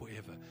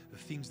forever. The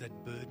things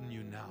that burden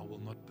you now will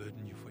not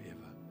burden you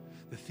forever.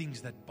 The things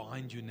that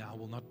bind you now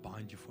will not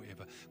bind you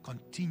forever.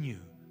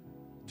 Continue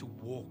to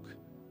walk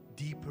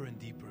deeper and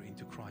deeper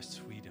into Christ's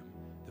freedom,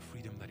 the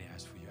freedom that He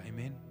has for you.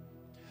 Amen.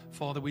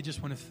 Father, we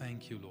just want to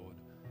thank you, Lord,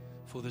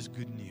 for this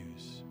good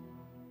news.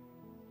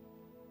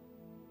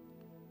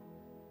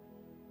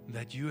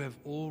 That you have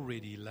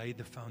already laid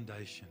the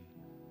foundation,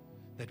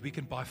 that we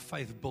can by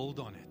faith build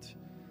on it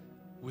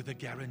with a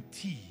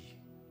guarantee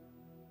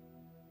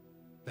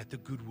that the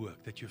good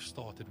work that you've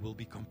started will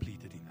be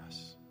completed in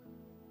us.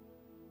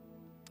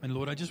 And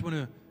Lord, I just want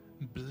to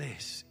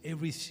bless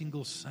every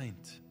single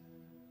saint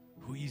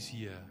who is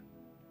here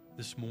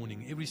this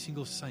morning, every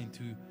single saint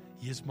who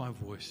hears my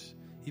voice,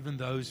 even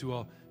those who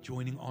are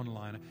joining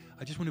online.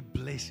 I just want to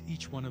bless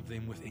each one of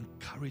them with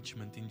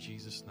encouragement in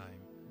Jesus'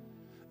 name.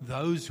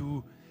 Those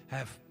who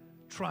have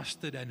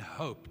trusted and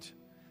hoped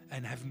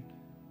and have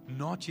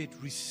not yet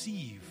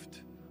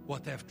received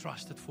what they have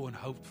trusted for and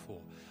hoped for,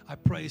 I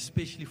pray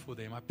especially for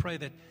them. I pray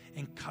that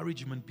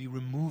encouragement be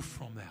removed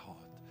from their heart.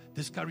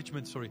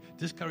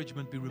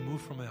 Discouragement be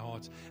removed from their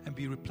hearts and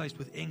be replaced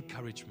with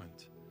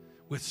encouragement,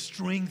 with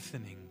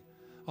strengthening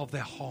of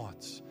their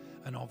hearts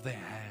and of their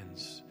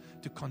hands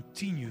to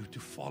continue to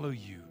follow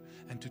you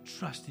and to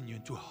trust in you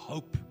and to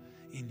hope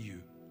in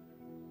you,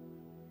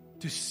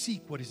 to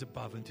seek what is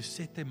above and to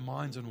set their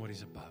minds on what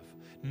is above,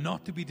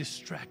 not to be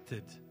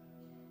distracted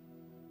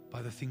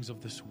by the things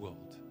of this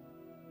world.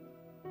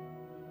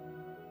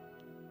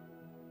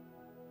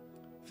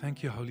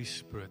 Thank you, Holy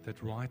Spirit,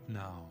 that right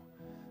now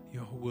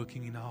you are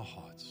working in our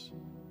hearts.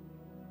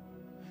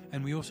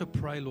 And we also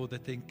pray, Lord,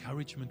 that the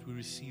encouragement we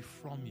receive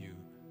from you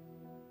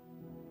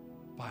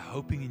by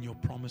hoping in your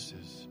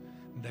promises,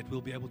 that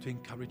we'll be able to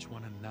encourage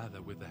one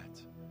another with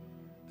that.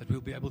 That we'll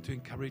be able to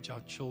encourage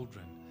our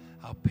children,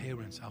 our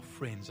parents, our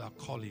friends, our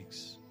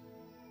colleagues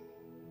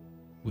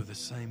with the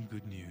same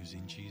good news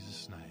in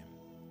Jesus' name.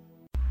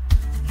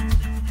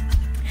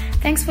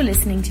 Thanks for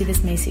listening to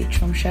this message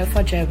from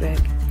Shofar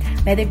Joburg.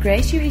 May the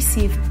grace you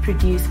receive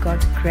produce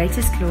God's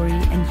greatest glory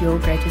and your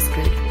greatest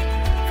good.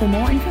 For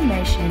more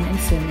information and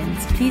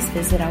sermons, please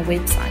visit our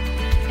website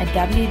at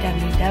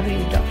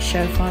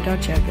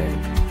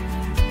www.shofar.joburg.